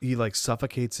like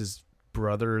suffocates his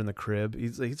brother in the crib.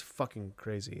 He's fucking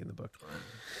crazy in the book.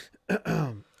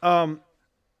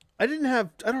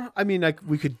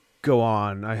 We could go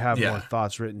on. I have more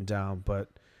thoughts written down, but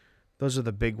those are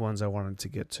the big ones I wanted to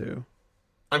get to.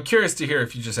 I'm curious to hear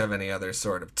if you just have any other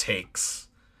sort of takes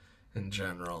in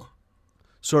general.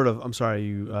 Sort of. I'm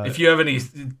sorry. If you have any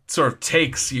sort of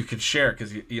takes you could share,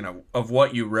 because you know of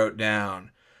what you wrote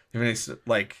down. If any,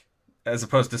 like, as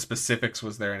opposed to specifics,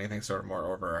 was there anything sort of more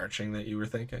overarching that you were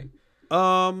thinking?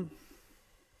 No,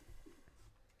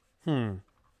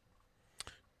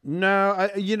 my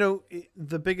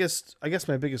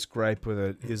biggest gripe with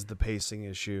it is the pacing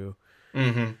issue.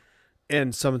 Mm-hmm.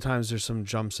 And sometimes there's some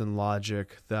jumps in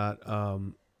logic that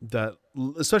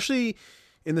especially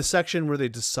in the section where they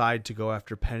decide to go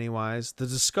after Pennywise, the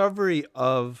discovery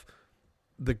of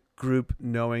the group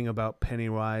knowing about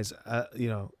Pennywise,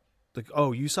 like,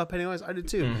 oh, you saw Pennywise? I did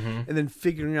too. Mm-hmm. And then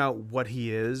figuring out what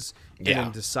he is and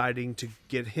then deciding to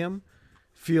get him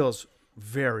feels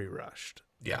very rushed.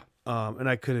 Yeah. And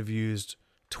I could have used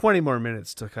 20 more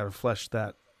minutes to kind of flesh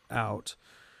that out.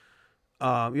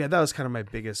 That was kind of my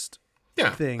biggest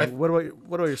thing. What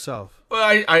about yourself?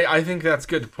 Well, I think that's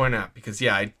good to point out, because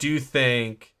I do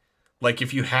think, like,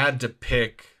 if you had to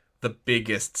pick the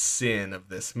biggest sin of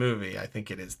this movie, I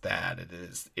think it is that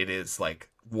it is like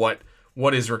what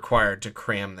is required to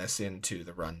cram this into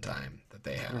the runtime that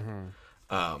they have.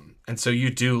 Mm-hmm. And so you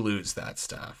do lose that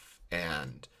stuff,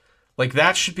 and like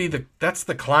that should be that's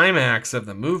the climax of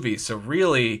the movie. So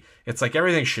really, it's like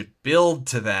everything should build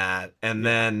to that, and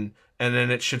then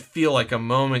it should feel like a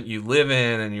moment you live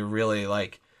in, and you really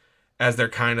like, as they're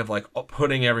kind of like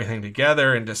putting everything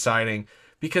together and deciding,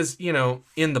 because,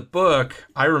 in the book,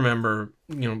 I remember,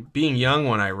 being young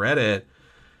when I read it.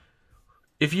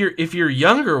 If you're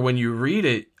younger when you read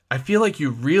it, I feel like you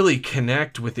really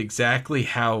connect with exactly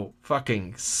how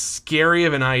fucking scary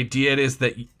of an idea it is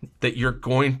that you're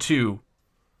going to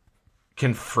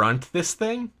confront this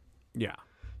thing. Yeah.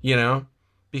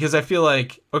 Because I feel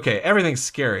like, okay, everything's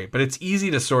scary, but it's easy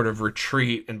to sort of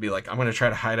retreat and be like, I'm going to try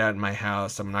to hide out in my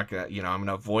house. I'm not going to, I'm going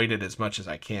to avoid it as much as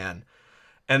I can.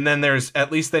 And then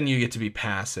at least then you get to be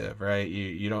passive, right?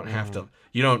 You don't have to,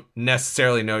 you don't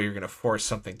necessarily know you're going to force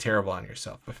something terrible on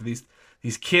yourself. But for these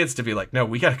kids to be like, no,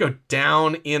 we got to go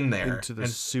down in there. Into the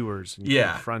sewers and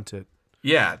confront it.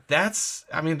 Yeah, that's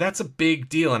a big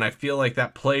deal. And I feel like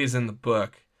that plays in the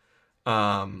book.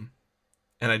 And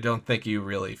I don't think you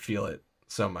really feel it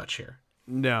so much here.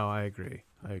 No, I agree.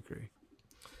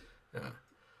 Yeah.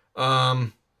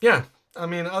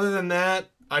 Other than that,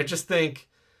 I just think,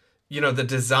 the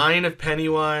design of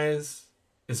Pennywise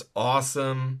is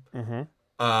awesome. Mm-hmm.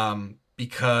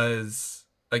 Because,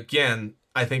 again,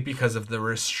 I think because of the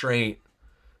restraint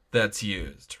that's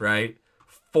used, right?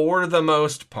 For the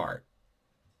most part,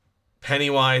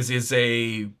 Pennywise is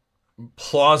a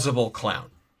plausible clown,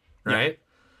 right?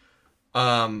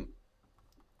 Yeah.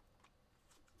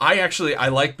 I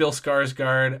like Bill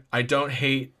Skarsgård. I don't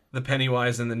hate the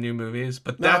Pennywise in the new movies,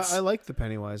 but I like the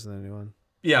Pennywise in the new one.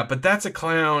 Yeah, but that's a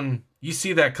clown. You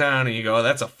see that clown and you go, oh,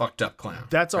 that's a fucked up clown.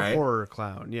 That's a horror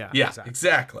clown. Yeah. Yeah,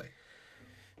 exactly.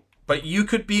 But you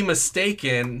could be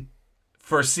mistaken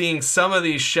for seeing some of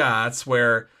these shots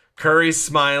where Curry's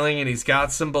smiling and he's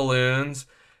got some balloons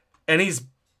and he's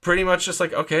pretty much just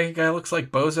like, okay, guy looks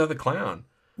like Bozo the Clown.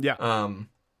 Yeah.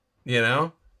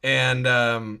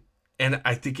 And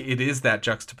I think it is that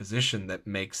juxtaposition that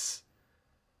makes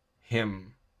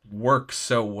him work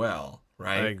so well,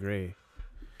 right? I agree.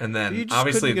 And then you just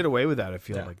obviously couldn't get away with that. I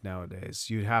feel like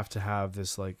nowadays you'd have to have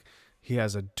this, like, he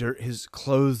has his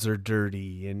clothes are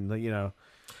dirty, and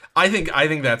I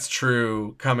think that's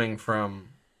true coming from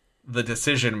the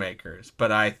decision makers,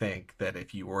 but I think that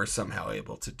if you were somehow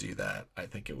able to do that, I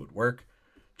think it would work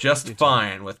just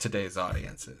fine with today's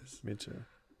audiences. Me too.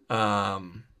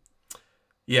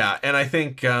 Yeah, and I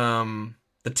think the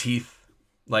teeth,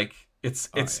 like it's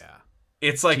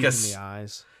like teeth in the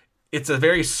eyes. it's a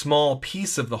very small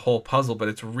piece of the whole puzzle, but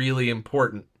it's really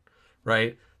important,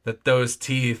 right? That those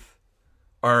teeth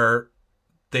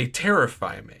they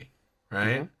terrify me,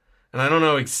 right? Mm-hmm. And I don't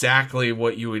know exactly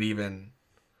what you would even,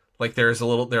 like, they're a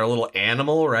little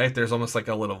animal, right? There's almost like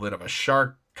a little bit of a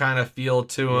shark kind of feel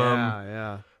to them.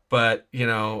 Yeah. But,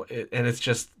 and it's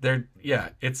just,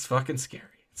 it's fucking scary.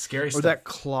 It's scary stuff. Or that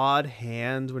clawed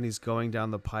hand when he's going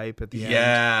down the pipe at the end.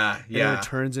 Yeah. And it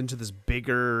turns into this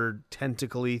bigger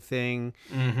tentacle-y thing.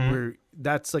 Mm-hmm. Where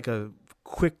that's like a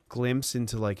quick glimpse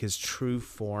into like his true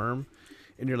form.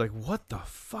 And you're like, what the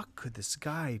fuck could this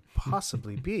guy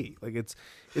possibly be? Like, it's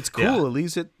cool. Yeah.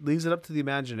 It leaves it up to the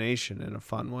imagination in a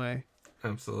fun way.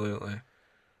 Absolutely.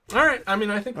 All right. I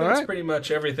mean, I think that's pretty much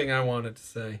everything I wanted to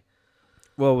say.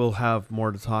 Well, we'll have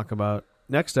more to talk about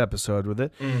next episode with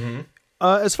it. Mm-hmm.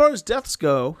 As far as deaths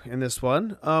go in this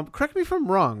one, correct me if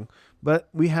I'm wrong, but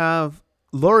we have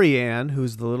Lorianne,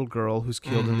 who's the little girl who's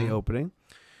killed in the opening.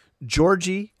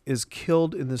 Georgie is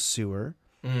killed in the sewer.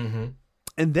 Mm-hmm.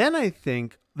 And then I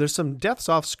think there's some deaths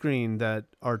off screen that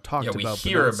are talked about. Yeah, we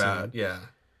hear about,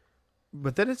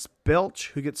 But then it's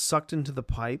Belch who gets sucked into the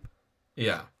pipe.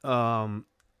 Yeah.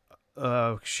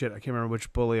 Shit, I can't remember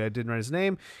which bully. I didn't write his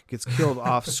name. Gets killed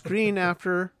off screen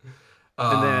after.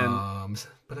 And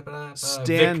then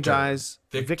Stan dies.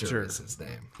 Victor is his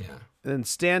name. Yeah. And then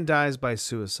Stan dies by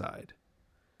suicide.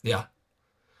 Yeah.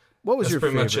 What was your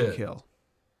favorite kill?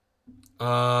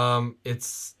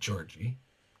 It's Georgie.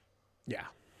 Yeah.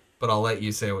 But I'll let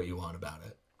you say what you want about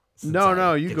it.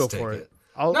 No, you go for it.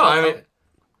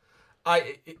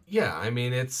 I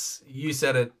mean, it's, you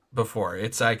said it before.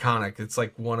 It's iconic. It's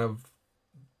like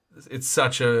it's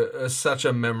such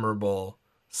a memorable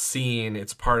scene.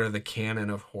 It's part of the canon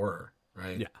of horror,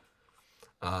 right?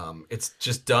 Yeah. It's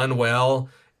just done well,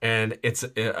 and it's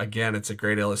a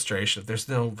great illustration. There's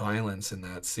no violence in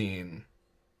that scene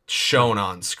shown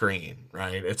on screen,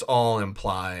 right? It's all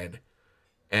implied,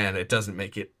 and it doesn't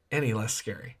make it any less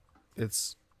scary.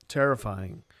 It's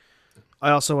terrifying.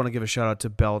 I also want to give a shout out to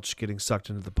Belch getting sucked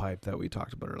into the pipe that we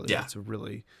talked about earlier. Yeah. It's a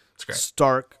really great.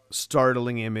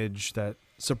 startling image that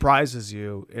surprises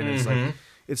you. And it's like,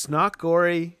 it's not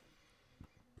gory,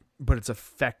 but it's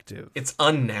effective. It's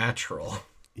unnatural.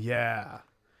 Yeah.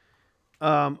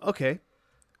 Okay.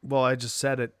 Well, I just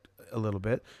said it a little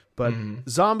bit, but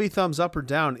zombie thumbs up or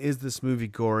down. Is this movie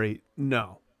gory?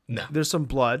 No. There's some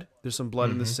blood. There's some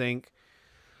blood in the sink.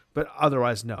 But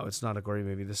otherwise, no, it's not a gory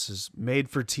movie. This is made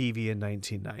for TV in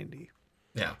 1990.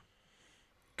 Yeah.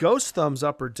 Ghost thumbs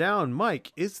up or down.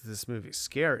 Mike, is this movie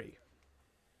scary?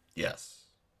 Yes.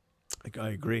 I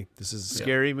agree. This is a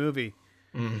scary movie.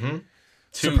 Mm-hmm.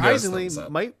 Surprisingly,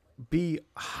 might be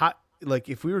hot. Like,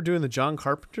 if we were doing the John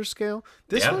Carpenter scale,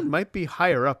 this one might be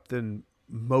higher up than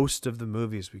most of the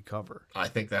movies we cover. I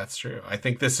think that's true. I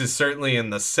think this is certainly in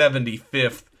the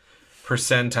 75th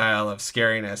percentile of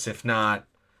scariness, if not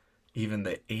even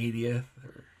the 80th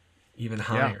or even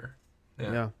higher.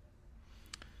 Yeah.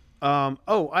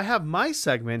 I have my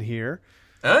segment here.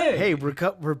 Hey,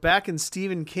 we're back in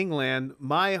Stephen King land,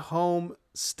 my home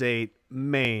state,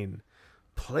 Maine.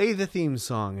 Play the theme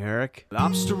song, Eric.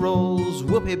 Lobster rolls,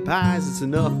 whoopie pies, it's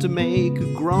enough to make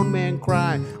a grown man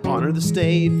cry. Honor the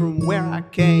state from where I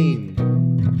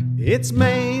came. It's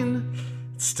Maine.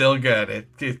 It's still good.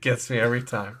 It gets me every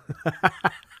time.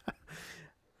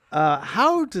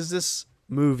 How does this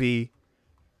movie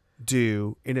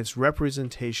do in its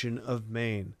representation of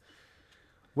Maine?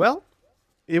 Well,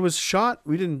 it was shot,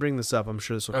 we didn't bring this up, I'm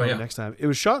sure this will come next time. It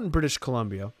was shot in British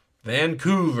Columbia.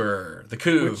 Vancouver, the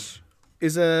coup. Which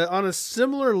is on a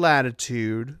similar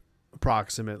latitude,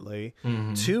 approximately,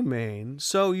 to Maine.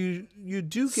 So you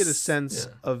do get a sense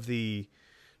of the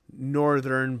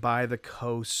northern, by the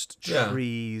coast,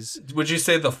 trees. Would you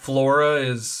say the flora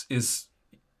is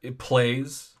it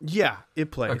plays? Yeah,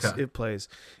 it plays. Okay. It plays.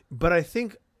 But I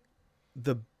think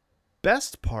the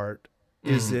best part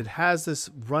is it has this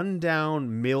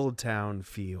rundown mill town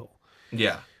feel.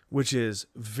 Yeah. Which is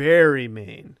very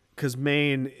Maine, because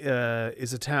Maine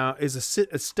is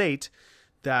a state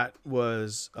that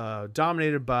was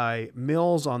dominated by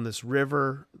mills on this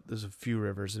river. There's a few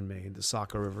rivers in Maine, the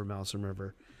Saco River, Malsom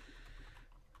River,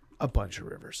 a bunch of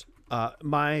rivers.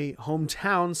 My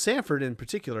hometown, Sanford in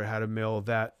particular, had a mill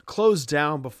that closed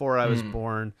down before I was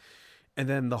born. And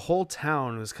then the whole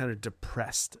town was kind of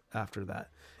depressed after that.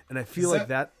 And I feel like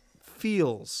that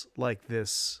feels like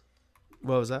this.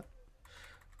 What was that?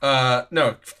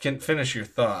 No, can finish your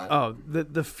thought. Oh,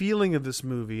 the feeling of this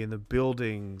movie and the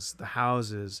buildings, the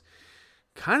houses,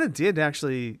 kind of did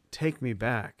actually take me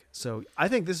back. So I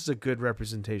think this is a good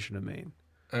representation of Maine.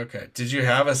 Okay. Did you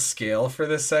have a scale for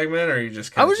this segment, or you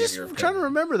just? Kind I was just trying to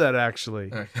remember that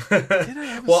actually. Okay. Did I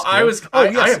have a well, scale? I was. Oh I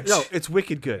yes. have, No, it's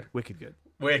wicked good. Wicked good.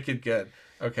 Wicked good.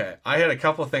 Okay. I had a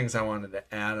couple things I wanted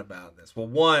to add about this. Well,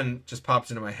 one just popped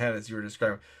into my head as you were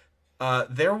describing.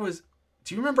 There was.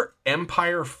 Do you remember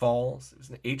Empire Falls? It was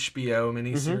an HBO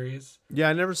miniseries. Yeah,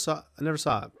 I never saw it,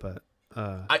 but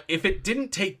if it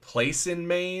didn't take place in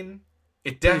Maine,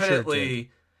 it definitely,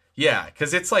 yeah,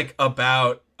 because it's like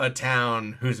about a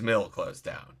town whose mill closed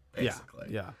down, basically.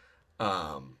 Yeah.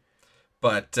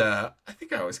 But I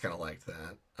think I always kind of liked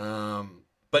that.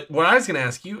 But what I was going to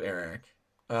ask you, Eric,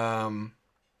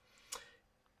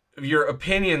 your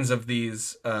opinions of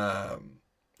these.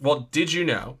 Well, did you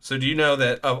know? So do you know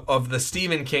that of the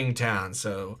Stephen King towns,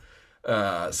 so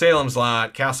Salem's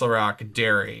Lot, Castle Rock,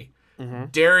 Derry. Mm-hmm.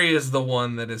 Derry is the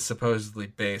one that is supposedly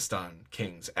based on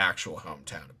King's actual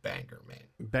hometown of Bangor, Maine.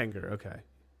 Bangor, okay.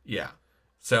 Yeah.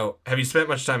 So have you spent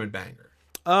much time in Bangor?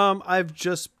 I've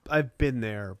been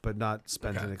there, but not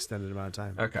spent an extended amount of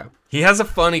time. Okay. He has a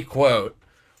funny quote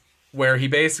where he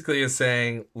basically is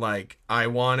saying, like, I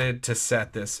wanted to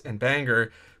set this in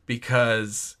Bangor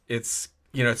because it's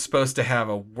supposed to have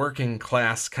a working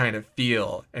class kind of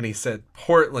feel. And he said,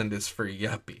 Portland is for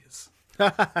yuppies.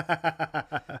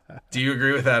 Do you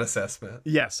agree with that assessment?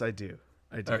 Yes, I do.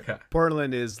 Okay.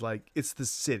 Portland is like, it's the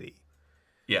city.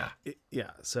 Yeah.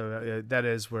 So that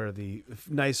is where the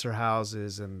nicer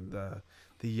houses and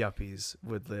the yuppies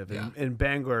would live. Yeah. And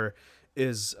Bangor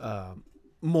is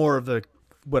more of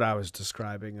what I was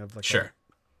describing of like, sure.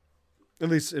 At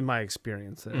least in my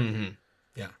experience there. Mm-hmm.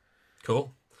 Yeah.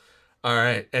 Cool. All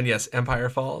right. And yes, Empire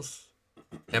Falls,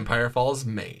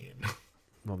 Maine.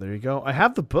 Well, there you go. I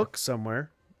have the book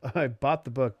somewhere. I bought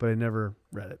the book, but I never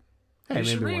read it. Hey,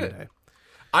 maybe one day.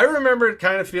 I remember it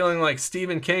kind of feeling like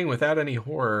Stephen King without any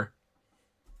horror.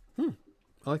 I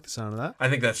like the sound of that. I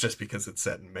think that's just because it's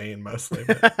set in Maine mostly.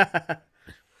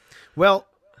 Well,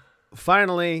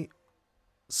 finally,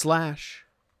 slash,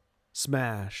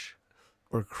 smash,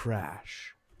 or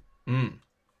crash.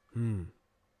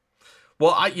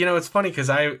 Well, it's funny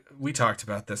because we talked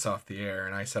about this off the air,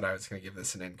 and I said I was going to give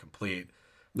this an incomplete.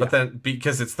 But then,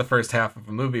 because it's the first half of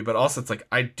a movie, but also it's like,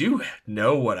 I do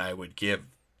know what I would give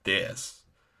this.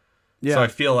 Yeah. So I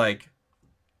feel like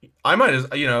I might as,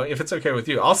 if it's okay with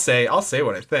you, I'll say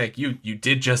what I think. You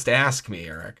did just ask me,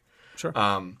 Eric. Sure.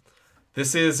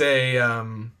 This is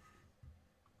a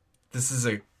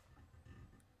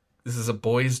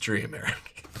boy's dream,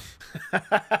 Eric.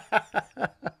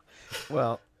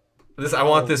 Well, I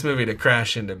want this movie to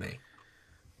crash into me.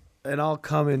 And I'll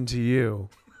come into you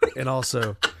and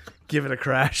also give it a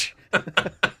crash.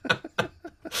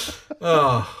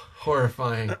 Oh,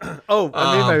 horrifying.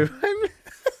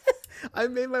 I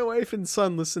made my wife and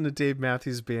son listen to Dave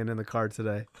Matthews Band in the car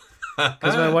today.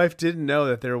 Because my wife didn't know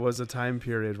that there was a time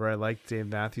period where I liked Dave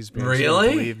Matthews Band. Really? She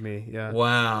didn't believe me. Yeah.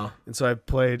 Wow. And so I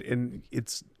played, and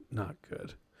it's not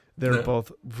good. They're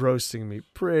both roasting me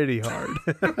pretty hard.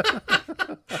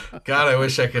 God, I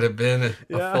wish I could have been a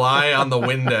fly on the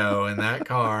window in that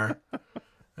car.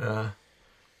 All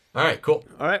right, cool.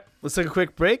 All right, let's take a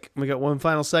quick break. We got one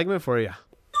final segment for you.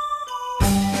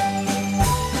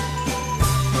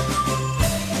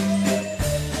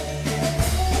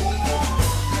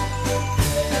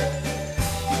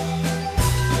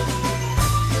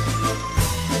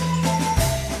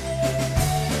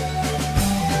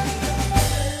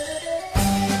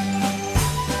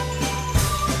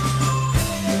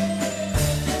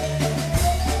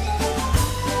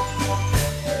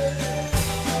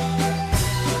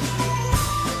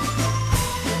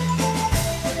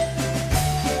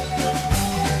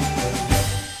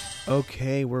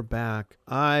 Okay, we're back.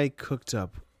 I cooked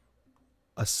up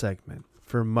a segment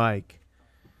for Mike.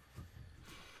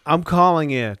 I'm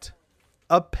calling it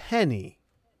A Penny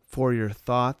for Your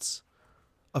Thoughts.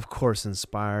 Of course,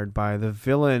 inspired by the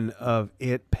villain of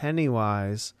It,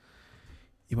 Pennywise.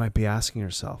 You might be asking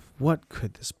yourself, what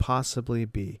could this possibly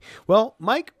be? Well,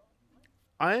 Mike,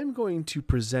 I am going to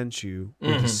present you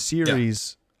with a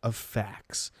series of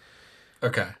facts.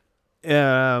 Okay.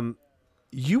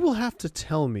 You will have to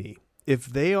tell me if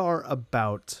they are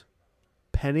about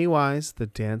Pennywise the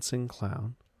Dancing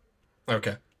Clown.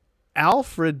 Okay.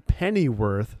 Alfred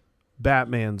Pennyworth,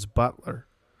 Batman's butler.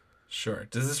 Sure.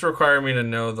 Does this require me to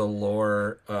know the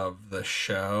lore of the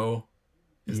show?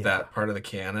 Is that part of the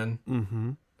canon?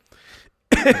 Mm-hmm.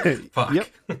 Fuck. Yep.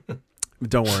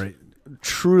 Don't worry.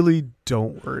 Truly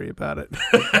don't worry about it.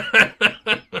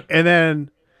 And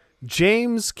then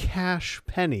James Cash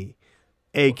Penny,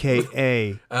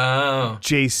 a.k.a.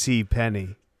 J.C.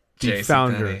 Penney, the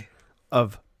founder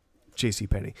of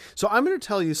JCPenney. So I'm going to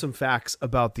tell you some facts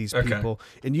about these people,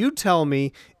 and you tell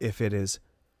me if it is,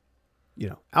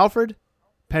 Alfred,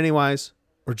 Pennywise,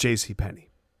 or JCPenney.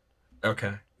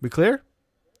 Okay. We clear?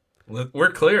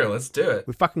 We're clear. Let's do it.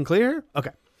 We fucking clear?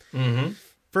 Okay. Mm-hmm.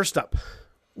 First up,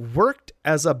 worked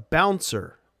as a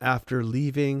bouncer after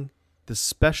leaving the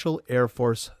Special Air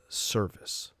Force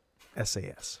Service,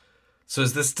 SAS. So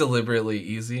is this deliberately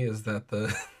easy? Is that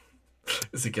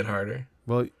does it get harder?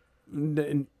 Well,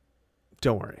 don't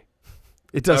worry.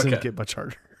 It doesn't get much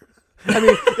harder. I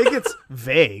mean, it gets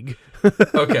vague.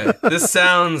 Okay. This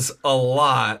sounds a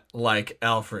lot like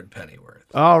Alfred Pennyworth.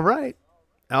 All right.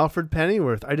 Alfred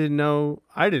Pennyworth. I didn't know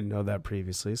that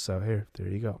previously, so there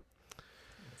you go.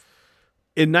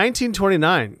 In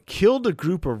 1929, killed a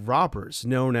group of robbers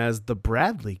known as the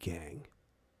Bradley Gang.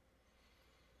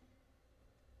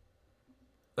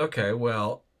 Okay,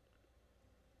 well,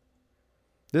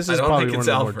 this is probably one of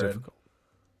the more difficult.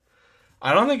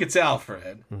 I don't think it's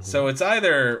Alfred. Mm-hmm. So it's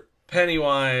either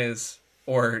Pennywise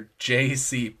or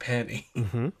JCPenney.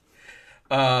 Mm-hmm.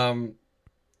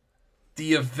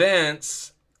 The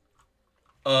events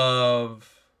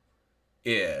of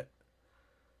it.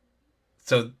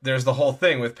 So there's the whole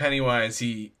thing with Pennywise.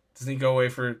 Doesn't he go away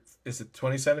for, is it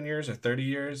 27 years or 30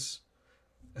 years?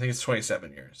 I think it's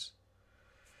 27 years.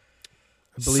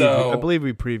 I believe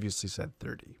we previously said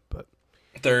 30, but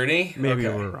 30? Maybe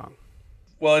we're wrong.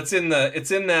 Well, it's in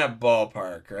that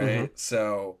ballpark, right? Mm-hmm.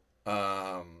 So,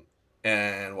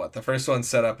 and what, the first one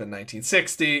set up in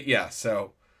 1960? Yeah,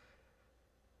 so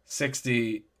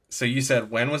 60. So you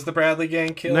said when was the Bradley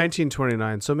Gang killed?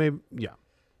 1929. So maybe, yeah.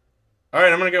 All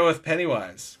right, I'm gonna go with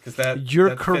Pennywise because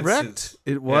you're correct.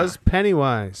 It was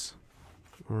Pennywise.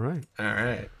 All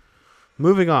right.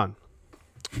 Moving on.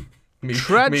 Me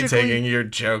taking your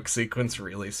joke sequence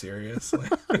really seriously.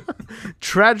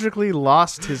 Tragically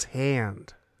lost his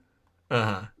hand.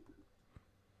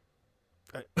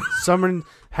 Someone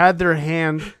had their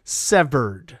hand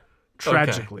severed.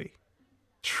 Tragically. Okay.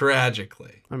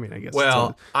 Tragically. I mean, I guess.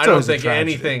 Well, I don't think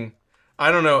anything.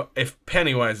 I don't know if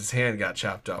Pennywise's hand got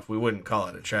chopped off. We wouldn't call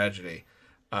it a tragedy.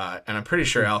 And I'm pretty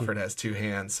sure Alfred has two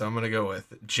hands, so I'm going to go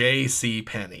with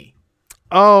JCPenney.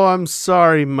 Oh, I'm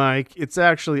sorry, Mike. It's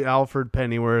actually Alfred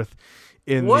Pennyworth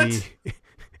in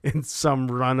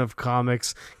some run of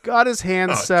comics. Got his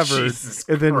hand severed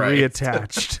and then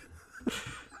reattached.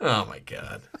 Oh my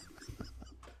God.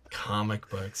 Comic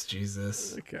books,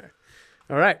 Jesus. Okay.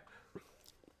 All right.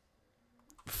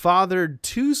 Fathered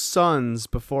two sons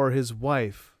before his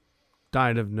wife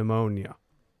died of pneumonia.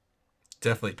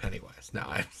 Definitely Pennywise. No,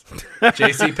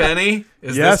 JCPenney?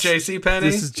 Is this JCPenney?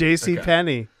 This is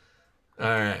JCPenney. All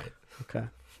right. Okay.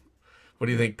 What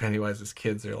do you think Pennywise's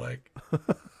kids are like?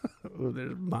 Oh, they're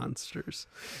monsters.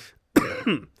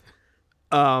 Two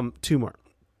more.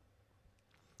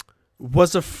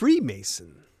 Was a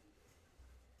Freemason.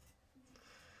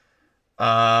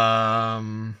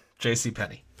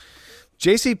 JCPenney.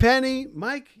 JCPenney,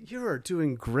 Mike, you are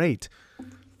doing great.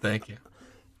 Thank you.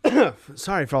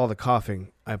 Sorry for all the coughing.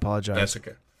 I apologize. That's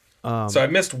okay. So I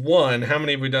missed one. How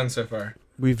many have we done so far?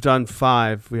 We've done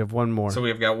 5. We have one more. So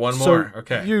we've got one more.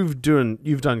 Okay. You've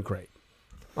done great.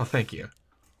 Well, thank you.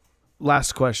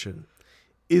 Last question.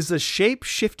 Is a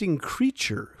shape-shifting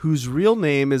creature whose real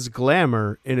name is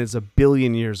Glamour and is 1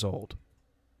 billion years old.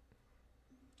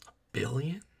 1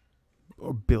 billion?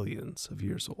 Or billions of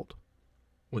years old.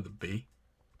 With a B?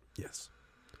 Yes.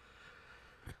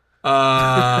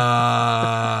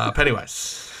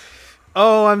 Pennywise.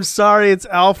 Oh, I'm sorry. It's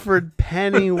Alfred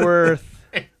Pennyworth.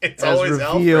 It's as always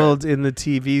revealed Alfred. in the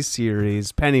TV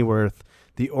series Pennyworth,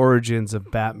 The Origins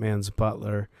of Batman's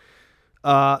Butler.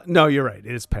 No, you're right.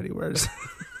 It is Pennyworth.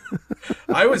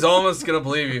 I was almost going to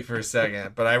believe you for a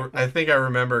second, but I think I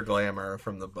remember Glamour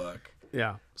from the book.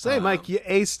 Yeah. Say, Mike, you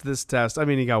aced this test. I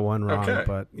mean, you got one wrong,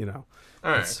 but, all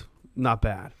right. It's not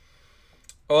bad.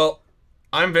 Well,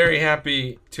 I'm very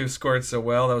happy to have scored so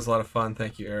well. That was a lot of fun.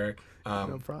 Thank you, Eric.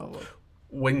 No problem.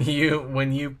 When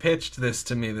you pitched this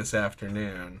to me this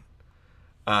afternoon,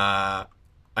 I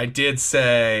did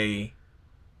say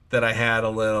that I had a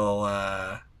little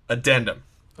addendum.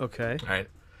 Okay. All right.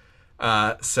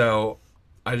 So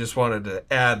I just wanted to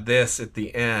add this at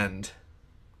the end.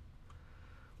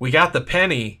 We got the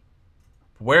penny.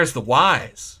 Where's the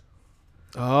wise?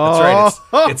 Oh. That's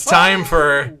right. It's time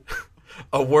for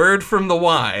a word from the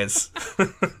wise.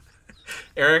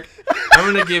 Eric,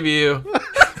 I'm going to give you...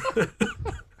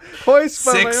 Hoist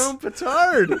by my own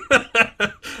petard.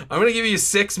 I'm going to give you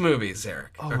 6 movies,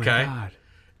 Eric. Oh, okay? My God.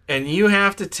 And you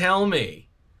have to tell me,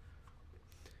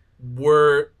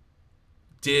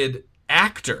 did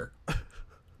actor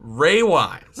Ray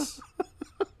Wise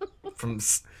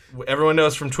everyone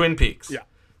knows from Twin Peaks. Yeah.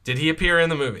 Did he appear in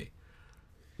the movie?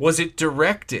 Was it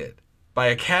directed by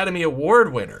Academy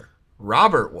Award winner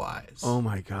Robert Wise? Oh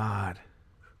my God.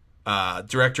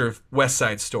 Director of West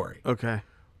Side Story. Okay.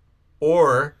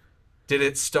 Or did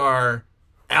it star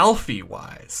Alfie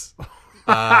Wise?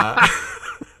 A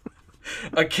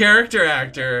character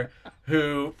actor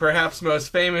who perhaps most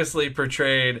famously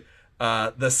portrayed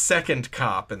the second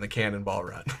cop in the Cannonball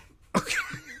Run.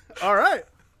 All right.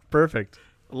 Perfect.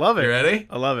 Love it. You ready?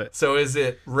 I love it. So is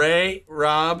it Ray,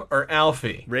 Rob, or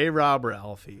Alfie? Ray, Rob, or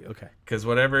Alfie. Okay. Because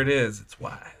whatever it is, it's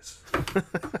Wise.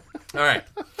 All right.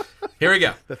 Here we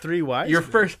go. The three Wise? Your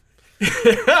first...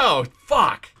 Oh,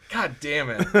 fuck. God damn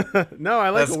it. No, I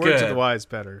like That's the Words good. of the Wise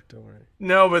better. Don't worry.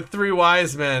 No, but Three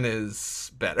Wise Men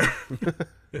is better.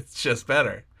 It's just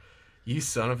better. You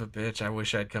son of a bitch. I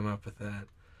wish I'd come up with that.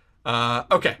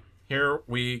 Okay, here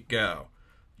we go.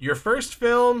 Your first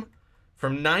film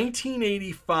from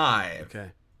 1985.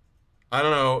 Okay. I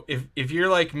don't know if you're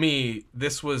like me.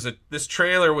 This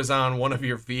trailer was on one of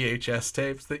your VHS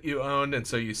tapes that you owned, and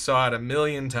so you saw it a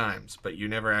million times, but you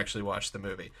never actually watched the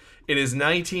movie. It is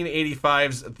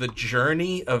 1985's The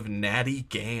Journey of Natty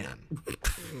Gann.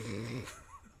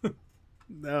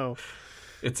 No.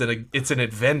 It's an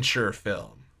adventure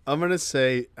film. I'm going to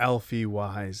say Alfie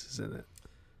Wise is in it.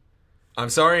 I'm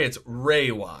sorry, it's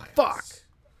Ray Wise. Fuck.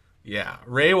 Yeah,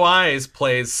 Ray Wise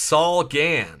plays Saul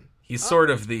Gann. He's sort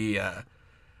of the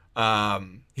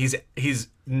he's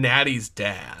Natty's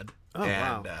dad. Oh,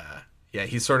 and wow. Yeah,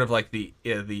 he's sort of like the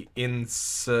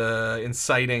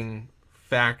inciting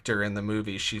factor in the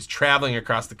movie. She's traveling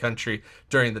across the country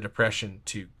during the Depression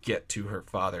to get to her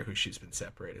father, who she's been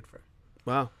separated from.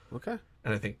 Wow. Okay.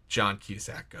 And I think John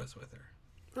Cusack goes with her.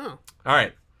 Oh. All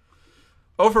right.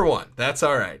 Over one. That's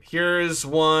all right. Here's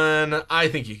one I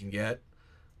think you can get.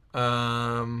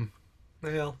 Well,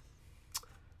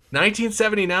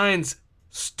 1979's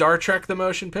Star Trek: The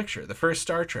Motion Picture, the first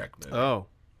Star Trek movie. Oh.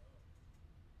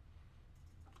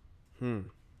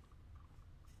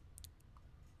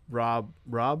 Rob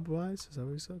Wise? Is that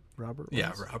what you said? Robert Wise?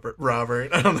 Yeah,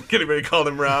 Robert. I don't think anybody called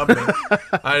him Rob, but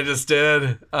I just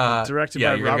did. Directed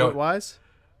by Robert Wise?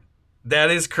 That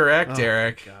is correct,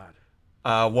 Eric.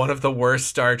 God. One of the worst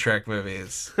Star Trek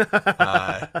movies.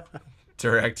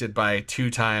 Directed by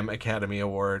two-time Academy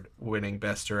Award winning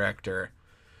Best Director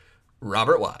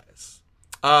Robert Wise.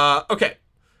 Okay.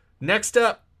 Next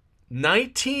up,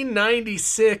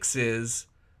 1996 is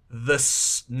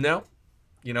no.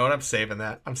 You know what? I'm saving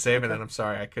that. I'm saving it. I'm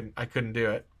sorry. I couldn't do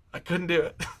it. I couldn't do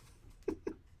it.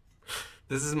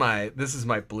 This is my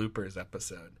bloopers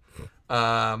episode.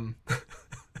 All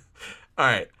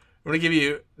right. I'm going to give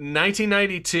you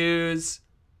 1992's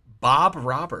Bob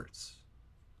Roberts.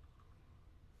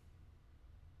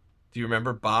 Do you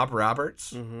remember Bob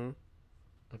Roberts? Mm-hmm.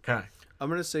 Okay. I'm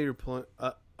going to say you're pulling...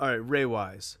 all right, Ray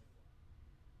Wise.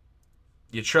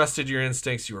 You trusted your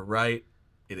instincts. You were right.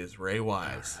 It is Ray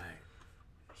Wise. All right.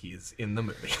 He's in the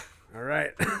movie. All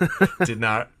right. did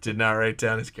not write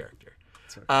down his character.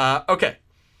 Okay.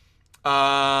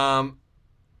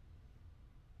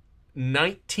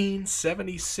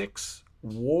 1976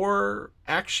 war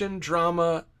action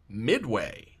drama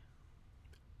Midway.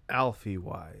 Alfie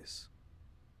Wise.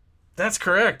 That's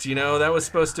correct. You know, that was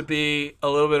supposed to be a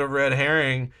little bit of red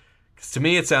herring. Because to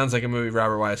me, it sounds like a movie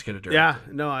Robert Wise could have directed. Yeah,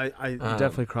 no, I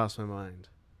definitely crossed my mind.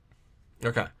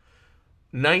 Okay.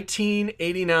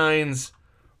 1989's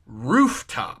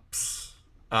Rooftops.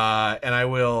 And I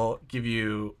will give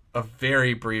you a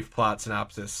very brief plot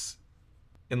synopsis,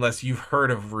 unless you've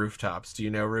heard of Rooftops. Do you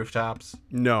know Rooftops?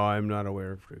 No, I'm not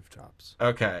aware of Rooftops.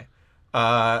 Okay.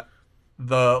 The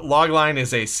logline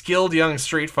is a skilled young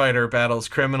street fighter battles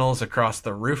criminals across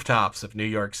the rooftops of New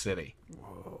York City.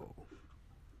 Whoa.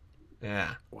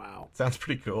 Yeah. Wow. Sounds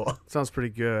pretty cool. Sounds pretty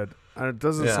good. It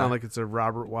doesn't sound like it's a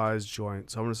Robert Wise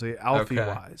joint, so I'm going to say Alfie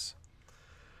Wise.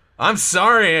 I'm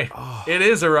sorry. Oh. It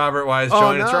is a Robert Wise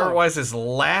joint. No. It's Robert Wise's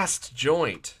last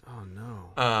joint. Oh,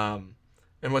 no.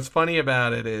 And what's funny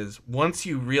about it is once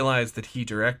you realize that he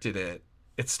directed it,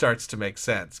 it starts to make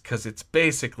sense because it's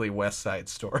basically West Side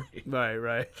Story.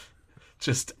 Right.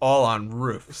 Just all on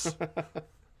roofs.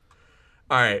 All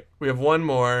right, we have one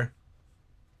more.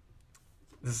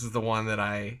 This is the one that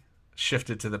I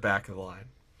shifted to the back of the line.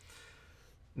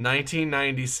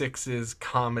 1996's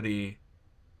comedy,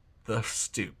 The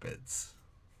Stupids.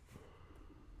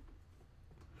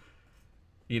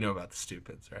 You know about The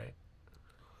Stupids, right?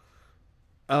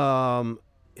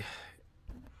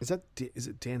 Is it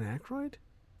Dan Aykroyd?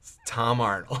 It's Tom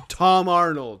Arnold. Tom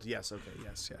Arnold. Yes. Okay.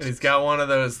 Yes. And he's got one of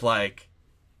those like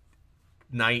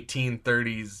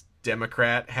 1930s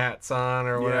Democrat hats on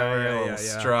or whatever.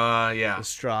 Straw, The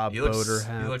straw boater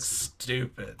hats. He looks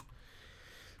stupid.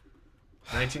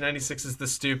 1996 is The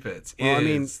Stupids.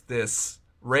 Well, This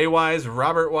Ray Wise,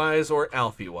 Robert Wise, or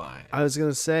Alfie Wise? I was going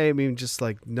to say, just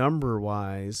like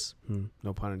number-wise,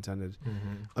 no pun intended,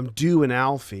 I'm due an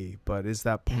Alfie, but is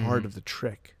that part of the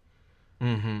trick?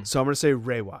 Mm-hmm. So I'm going to say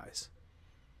Ray Wise.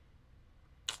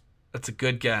 That's a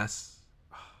good guess.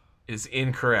 It is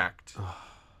incorrect.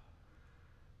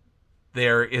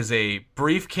 There is a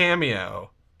brief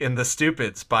cameo in The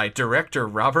Stupids by director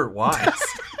Robert Wise.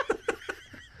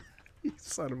 You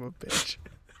son of a bitch.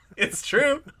 It's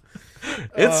true.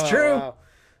 It's true.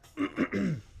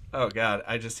 Oh, God.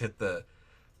 I just hit the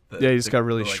you just got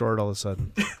really short all of a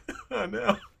sudden. Oh,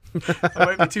 no. I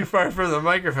might be too far from the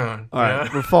microphone. All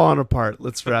right. We're falling apart.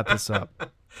 Let's wrap this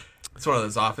up. It's one of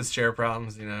those office chair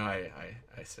problems. I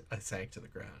sank to the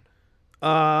ground.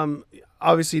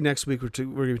 Obviously next week we're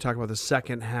going to be talking about the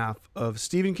second half of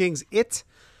Stephen King's It.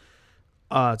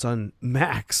 It's on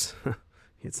Max.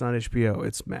 It's not HBO,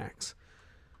 it's Max.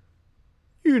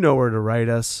 You know where to write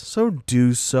us, so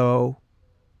do so.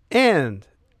 And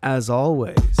as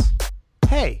always,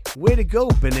 hey, way to go,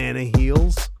 Banana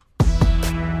Heels.